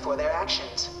to death for their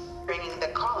actions, bringing the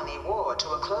colony war to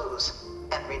a close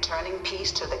and returning peace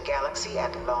to the galaxy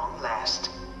at long last.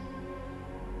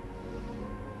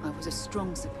 I was a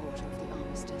strong supporter of the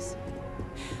armistice.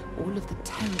 All of the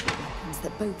terrible weapons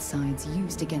that both sides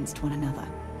used against one another.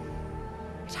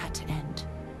 It had to end.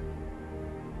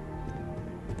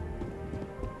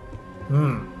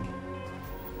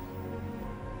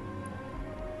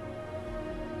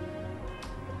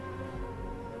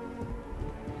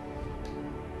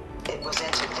 It was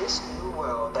into this new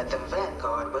world that the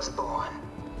Vanguard was born.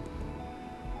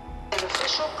 An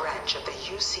official branch of the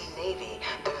UC Navy,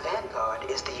 the Vanguard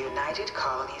is the United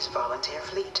Colonies Volunteer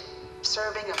Fleet,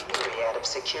 serving a myriad of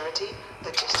security,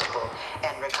 logistical,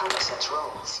 and reconnaissance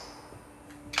roles.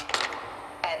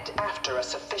 And after a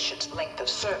sufficient length of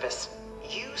service,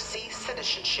 UC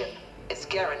citizenship is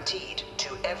guaranteed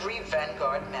to every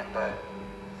Vanguard member.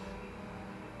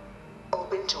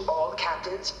 Open to all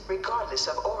captains, regardless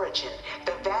of origin,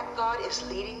 the Vanguard is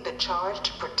leading the charge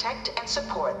to protect and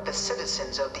support the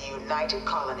citizens of the United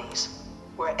Colonies,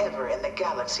 wherever in the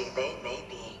galaxy they may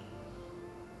be.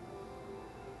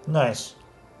 Nice.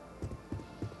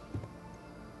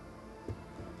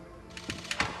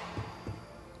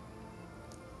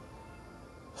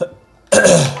 One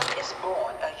is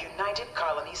born a United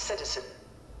Colony citizen.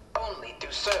 Only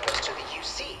through service to the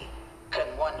UC can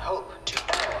one hope to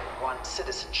earn one's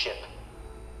citizenship.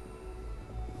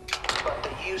 But the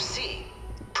UC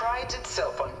prides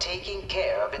itself on taking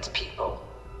care of its people.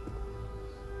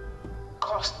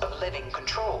 Cost of living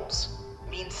controls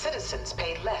mean citizens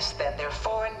pay less than their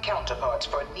foreign counterparts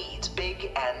for needs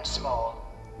big and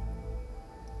small.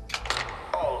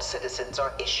 All citizens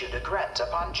are issued a grant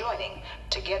upon joining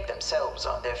to get themselves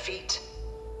on their feet.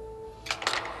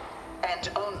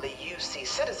 And only UC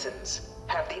citizens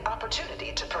have the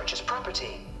opportunity to purchase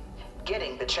property,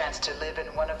 getting the chance to live in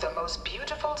one of the most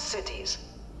beautiful cities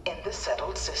in the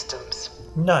settled systems.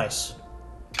 Nice.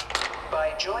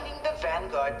 By joining the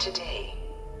Vanguard today,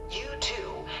 you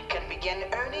too can begin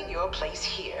earning your place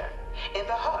here, in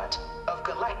the heart of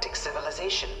galactic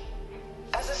civilization,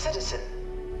 as a citizen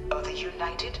of the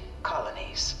United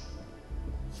Colonies.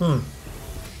 Well,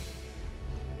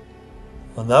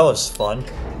 that was fun.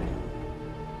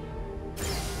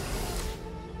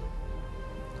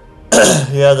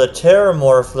 Yeah, the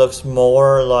Terramorph looks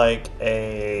more like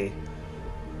a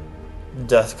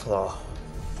Deathclaw.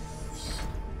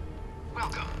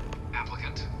 Welcome,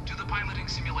 applicant, to the piloting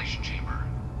simulation chamber.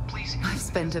 Please. I've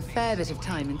spent a fair bit of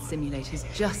time in simulators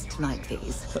just like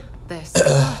these. They're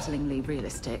startlingly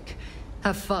realistic.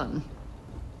 Have fun.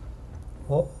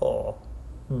 Oh,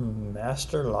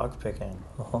 master lockpicking.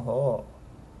 Oh.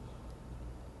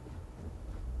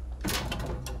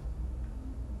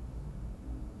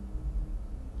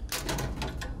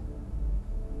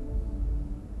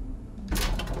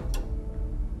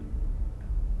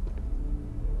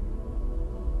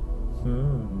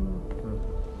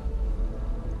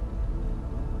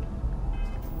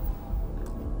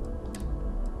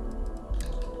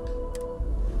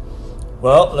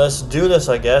 Well, let's do this,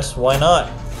 I guess. Why not?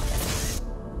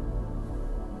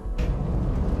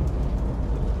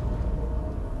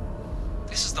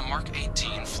 This is the Mark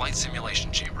 18 flight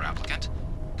simulation chamber, applicant.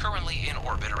 Currently in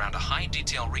orbit around a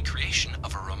high-detail recreation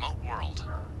of a remote world.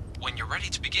 When you're ready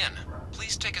to begin,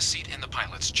 please take a seat in the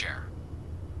pilot's chair.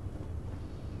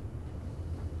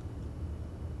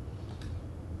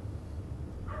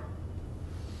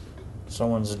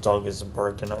 Someone's dog is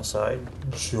barking outside.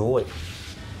 Joy.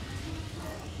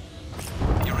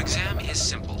 Your exam is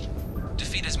simple.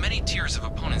 Defeat as many tiers of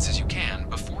opponents as you can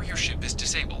before your ship is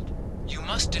disabled. You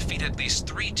must defeat at least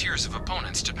 3 tiers of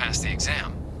opponents to pass the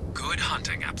exam. Good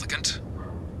hunting, applicant.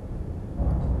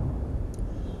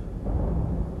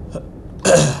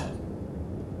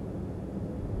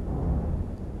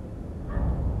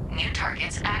 New target.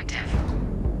 targets active.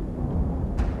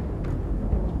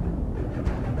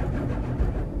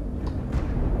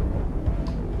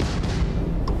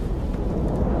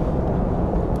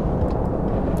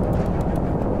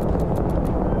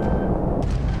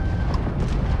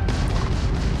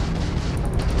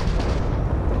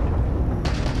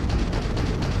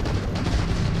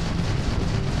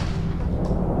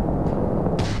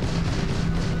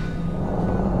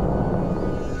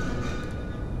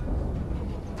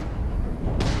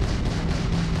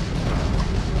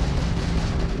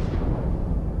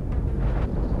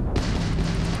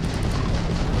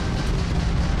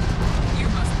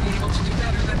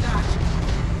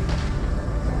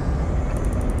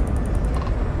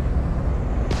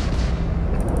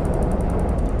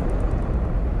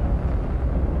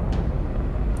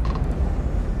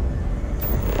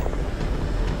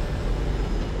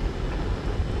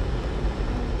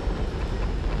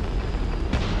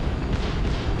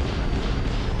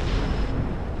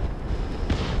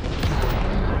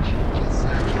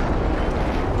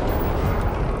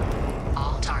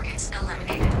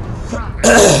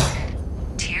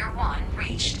 Tier 1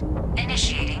 reached.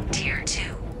 Initiating Tier 2.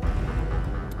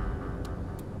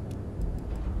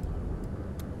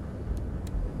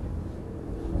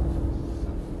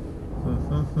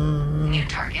 New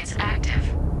targets active.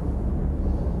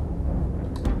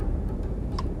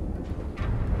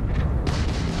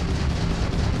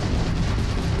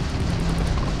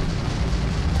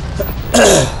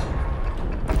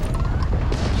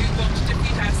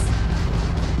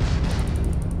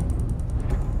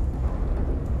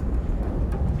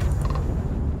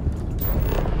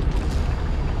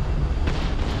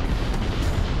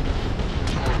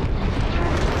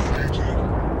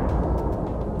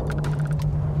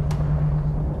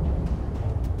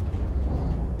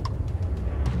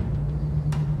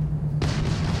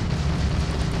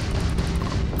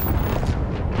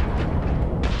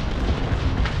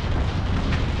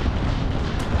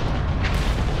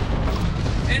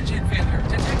 Engine failure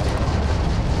detected.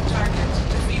 Target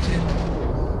defeated.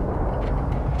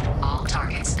 All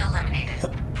targets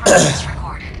eliminated. Progress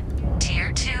recorded.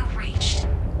 Tier 2 reached.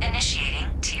 Initiating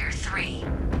Tier 3.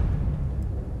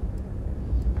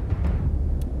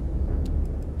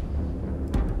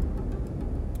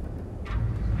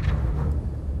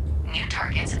 New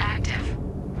targets active.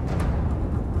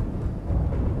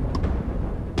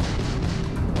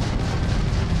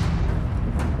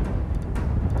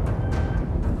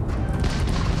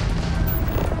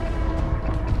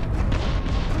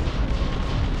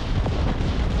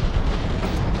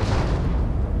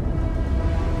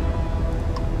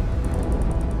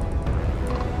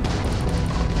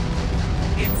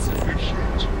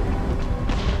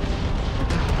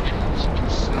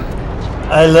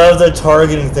 I love the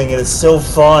targeting thing. It is so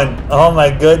fun. Oh my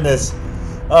goodness.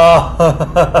 Oh.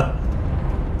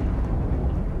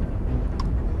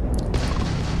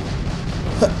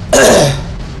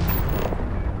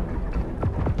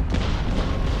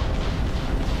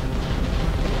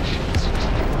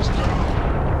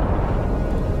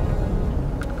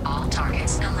 All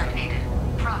targets eliminated.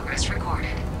 Progress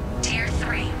recorded. Tier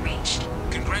 3 reached.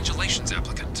 Congratulations,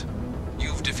 applicant.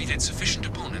 You've defeated sufficient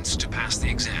opponents to pass the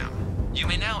exam. You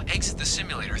may now exit the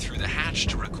simulator through the hatch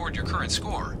to record your current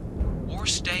score, or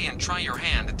stay and try your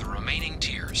hand at the remaining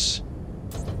tiers.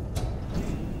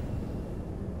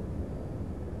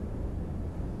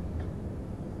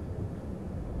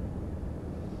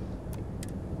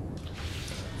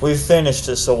 We finished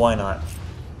it, so why not?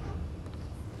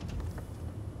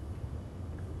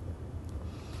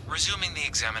 Resuming the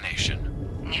examination.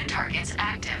 New targets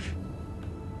active.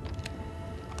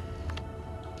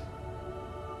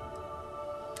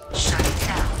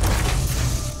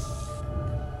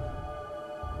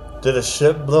 Did a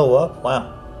ship blow up?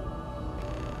 Wow.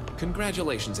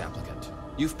 Congratulations, applicant.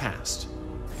 You've passed.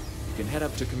 You can head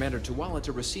up to Commander Tuala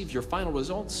to receive your final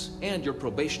results and your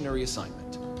probationary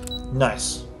assignment.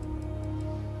 Nice.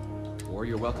 Or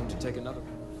you're welcome to take another.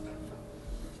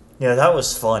 Yeah, that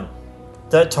was fun.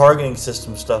 That targeting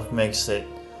system stuff makes it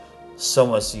so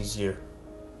much easier.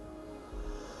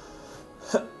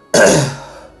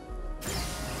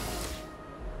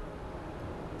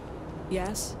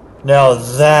 Yes? Now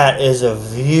that is a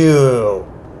view.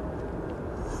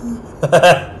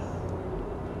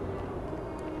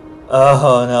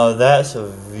 Oh no, that's a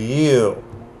view.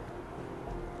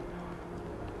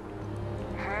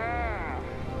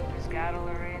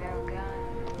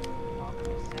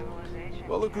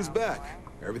 Well, look who's back.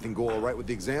 Everything go all right with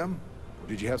the exam? Or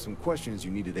did you have some questions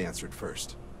you needed answered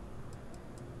first?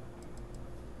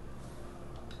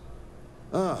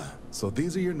 Ah, so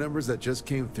these are your numbers that just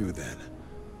came through then.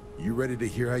 You ready to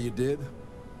hear how you did?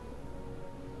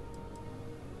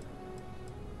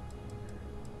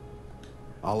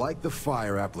 I like the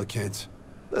fire, applicant.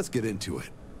 Let's get into it.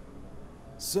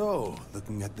 So,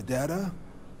 looking at the data,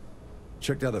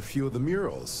 checked out a few of the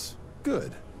murals.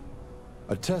 Good.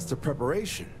 A test of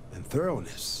preparation and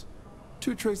thoroughness.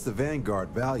 2 traits the Vanguard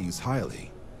values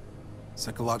highly.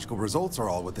 Psychological results are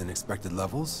all within expected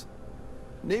levels.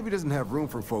 Navy doesn't have room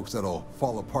for folks that'll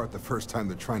fall apart the first time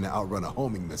they're trying to outrun a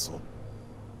homing missile.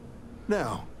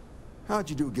 Now, how'd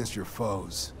you do against your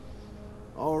foes?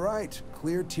 All right,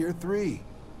 clear tier 3.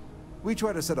 We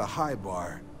try to set a high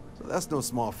bar, so that's no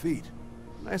small feat.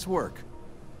 Nice work.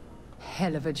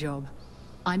 Hell of a job.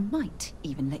 I might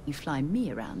even let you fly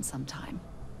me around sometime.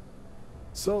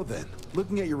 So then,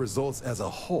 looking at your results as a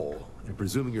whole, and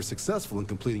presuming you're successful in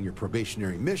completing your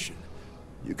probationary mission,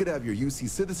 you could have your UC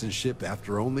citizenship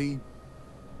after only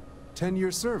 10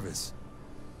 years service.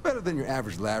 Better than your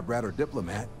average lab rat or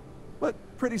diplomat, but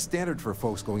pretty standard for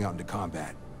folks going out into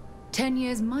combat. 10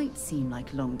 years might seem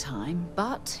like a long time,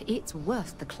 but it's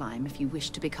worth the climb if you wish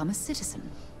to become a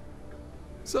citizen.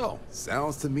 So,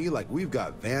 sounds to me like we've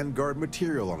got Vanguard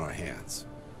material on our hands.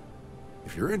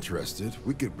 If you're interested,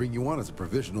 we could bring you on as a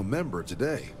provisional member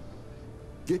today.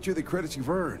 Get you the credits you've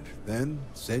earned, then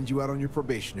send you out on your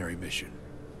probationary mission.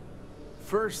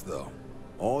 First though,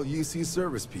 all UC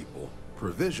service people,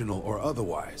 provisional or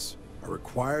otherwise, are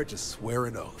required to swear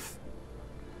an oath.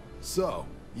 So,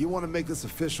 you want to make this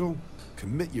official?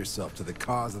 Commit yourself to the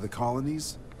cause of the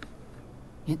colonies?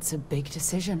 It's a big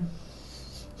decision.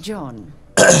 John,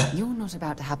 you're not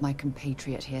about to have my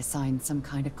compatriot here sign some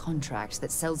kind of contract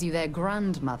that sells you their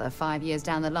grandmother 5 years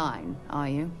down the line, are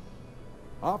you?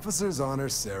 Officer's honor,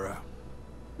 Sarah.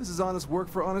 This is honest work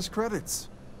for honest credits.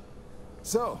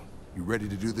 So, you ready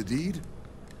to do the deed?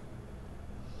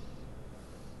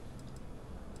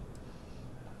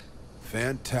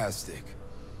 Fantastic.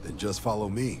 Then just follow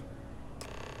me.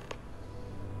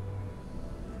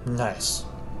 Nice.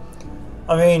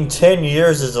 I mean, 10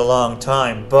 years is a long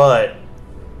time, but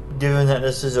given that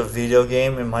this is a video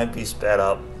game, it might be sped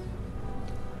up.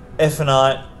 If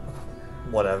not,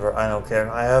 whatever, I don't care.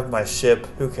 I have my ship,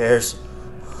 who cares?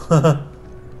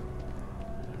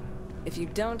 If you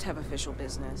don't have official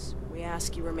business, we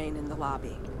ask you remain in the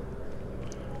lobby.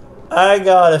 I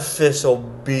got official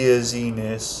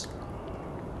business.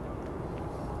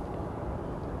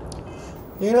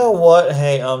 You know what?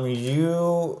 Hey,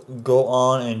 you go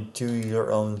on and do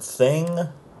your own thing.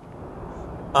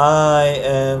 I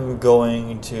am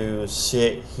going to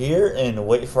sit here and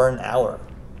wait for an hour.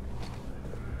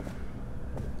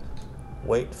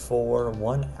 Wait for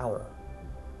 1 hour.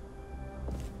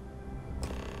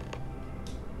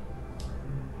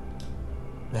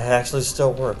 It actually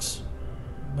still works.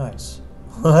 Nice.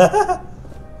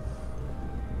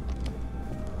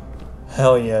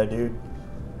 Hell yeah, dude.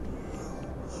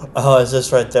 Oh, is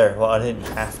this right there? Well, I didn't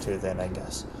have to then, I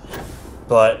guess.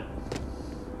 But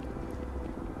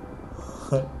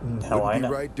now I know. Wouldn't be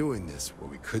right doing this where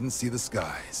we couldn't see the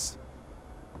skies.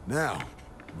 Now,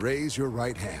 raise your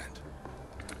right hand.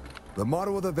 The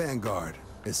motto of the Vanguard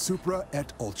is Supra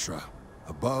et Ultra,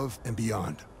 above and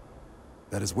beyond.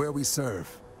 That is where we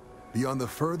serve, beyond the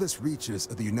furthest reaches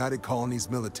of the United Colonies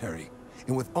military,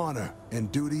 and with honor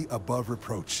and duty above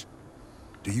reproach.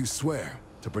 Do you swear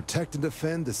to protect and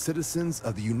defend the citizens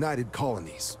of the United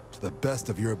Colonies to the best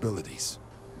of your abilities,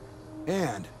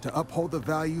 and to uphold the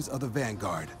values of the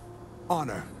Vanguard,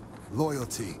 honor,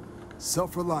 loyalty,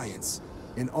 self-reliance,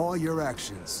 in all your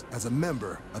actions as a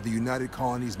member of the United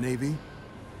Colonies Navy?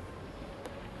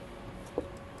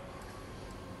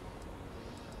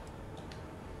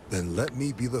 Then let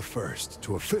me be the first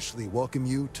to officially welcome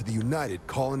you to the United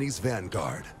Colonies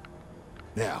Vanguard.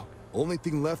 Now, only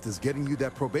thing left is getting you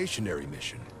that probationary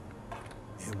mission.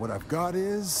 And what I've got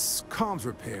is comms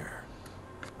repair.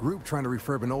 Group trying to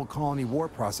refurb an old colony war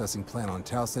processing plant on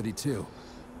Tau Ceti 2.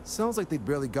 Sounds like they'd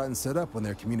barely gotten set up when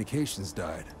their communications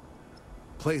died.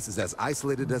 Place is as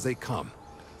isolated as they come,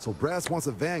 so Brass wants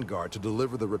a Vanguard to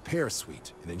deliver the repair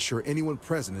suite and ensure anyone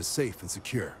present is safe and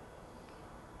secure.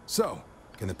 So,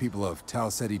 can the people of Tau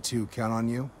Ceti 2 count on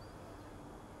you?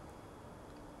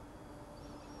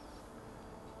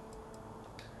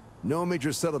 No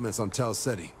major settlements on Tau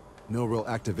Ceti. No real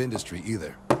active industry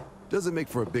either. Doesn't make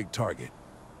for a big target.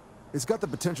 It's got the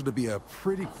potential to be a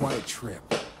pretty quiet trip.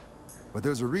 But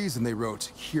there's a reason they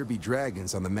wrote, "Here be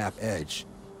dragons" on the map edge.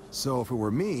 So if it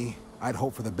were me, I'd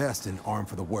hope for the best and arm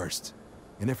for the worst.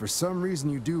 And if for some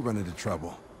reason you do run into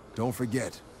trouble, don't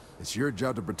forget, it's your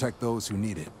job to protect those who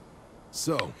need it.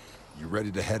 So, you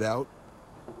ready to head out?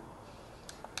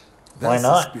 Why That's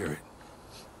not? the spirit.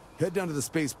 Head down to the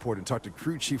spaceport and talk to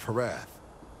Crew Chief Harath.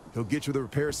 He'll get you the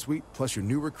repair suite plus your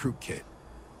new recruit kit.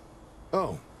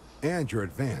 Oh, and your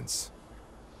advance.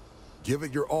 Give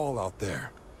it your all out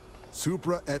there.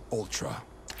 Supra et Ultra.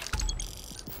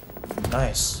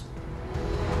 Nice.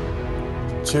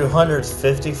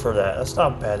 250 for that. That's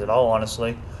not bad at all,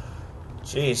 honestly.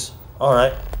 Jeez.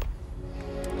 Alright.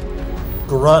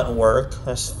 Grunt work.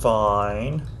 That's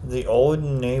fine. The old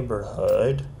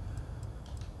neighborhood.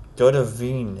 Go to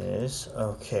Venus.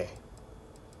 Okay.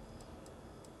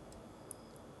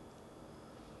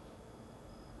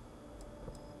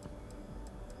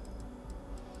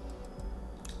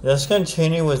 Let's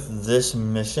continue with this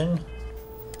mission.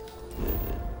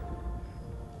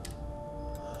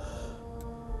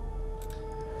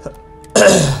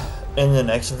 In the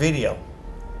next video.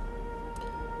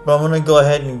 But I'm gonna go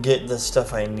ahead and get the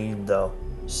stuff I need though.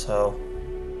 So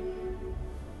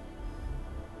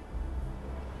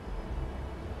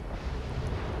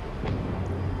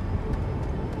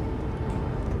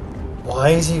why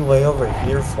is he way over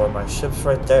here for? My ship's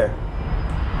right there.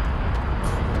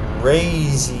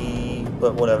 Crazy,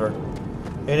 but whatever.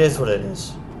 It is what it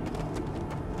is.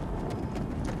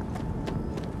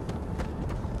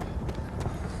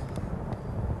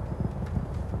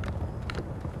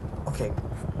 Okay,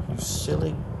 you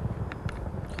silly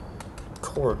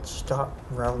cord, stop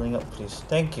rattling up, please.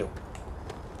 Thank you.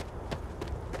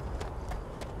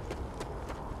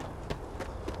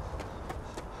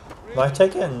 Am I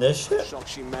taking this shit? Shocked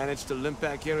she managed to limp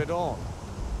back here at all.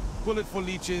 Pull it for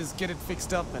leeches, get it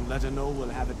fixed up, and let her know we'll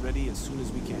have it ready as soon as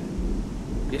we can.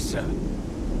 Yes, sir.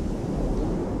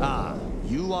 Ah,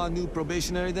 you are new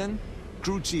probationary then?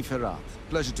 Crew Chief Harath.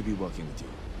 Pleasure to be working with you.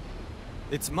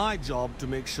 It's my job to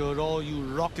make sure all you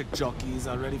rocket jockeys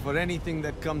are ready for anything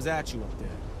that comes at you up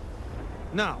there.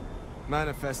 Now,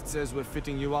 Manifest says we're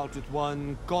fitting you out with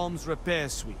one comms repair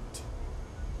suite.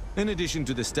 In addition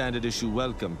to the standard issue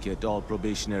welcome kit all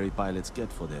probationary pilots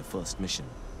get for their first mission.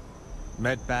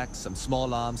 Medpacks, some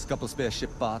small arms, couple spare ship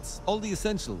parts, all the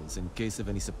essentials in case of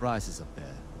any surprises up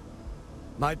there.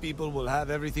 My people will have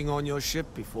everything on your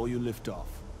ship before you lift off.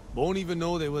 Won't even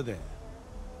know they were there.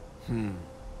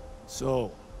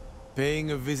 So,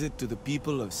 paying a visit to the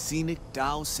people of scenic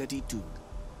Tau Ceti 2.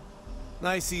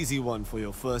 Nice easy one for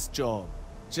your first job.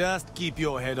 Just keep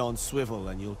your head on swivel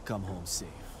and you'll come home safe.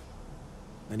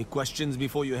 Any questions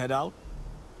before you head out?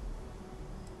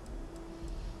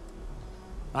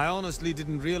 I honestly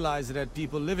didn't realize it had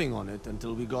people living on it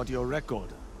until we got your record.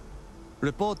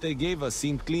 Report they gave us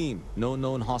seemed clean. No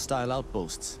known hostile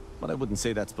outposts. But I wouldn't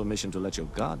say that's permission to let your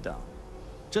guard down.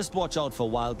 Just watch out for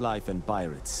wildlife and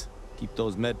pirates. Keep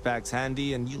those med packs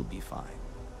handy and you'll be fine.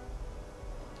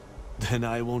 Then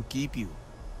I won't keep you.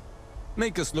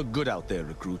 Make us look good out there,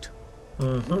 recruit.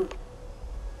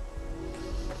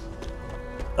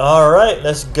 Alright,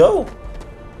 let's go.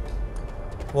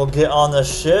 We'll get on the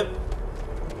ship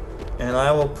and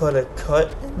I will put a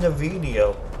cut in the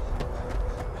video.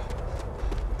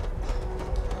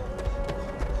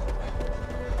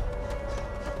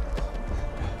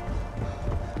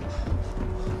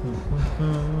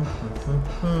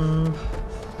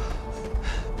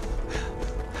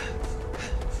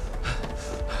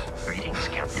 Greetings,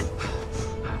 Captain.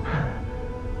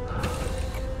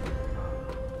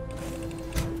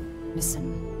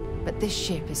 Listen, but this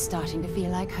ship is starting to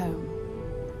feel like home.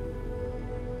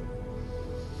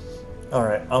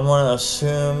 Alright, I'm gonna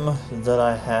assume that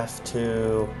I have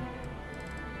to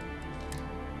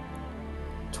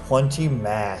 20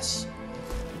 mass.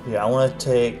 Yeah, I wanna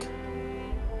take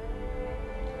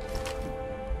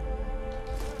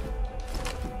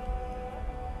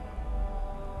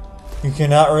you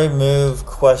cannot remove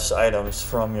quest items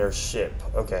from your ship.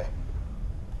 Okay.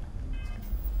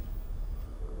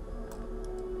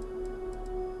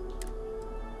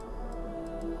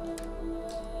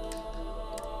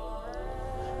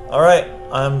 Alright,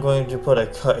 I'm going to put a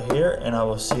cut here and I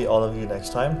will see all of you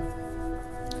next time.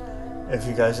 If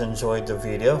you guys enjoyed the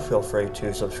video, feel free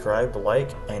to subscribe,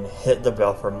 like, and hit the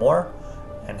bell for more.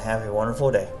 And have a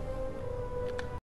wonderful day.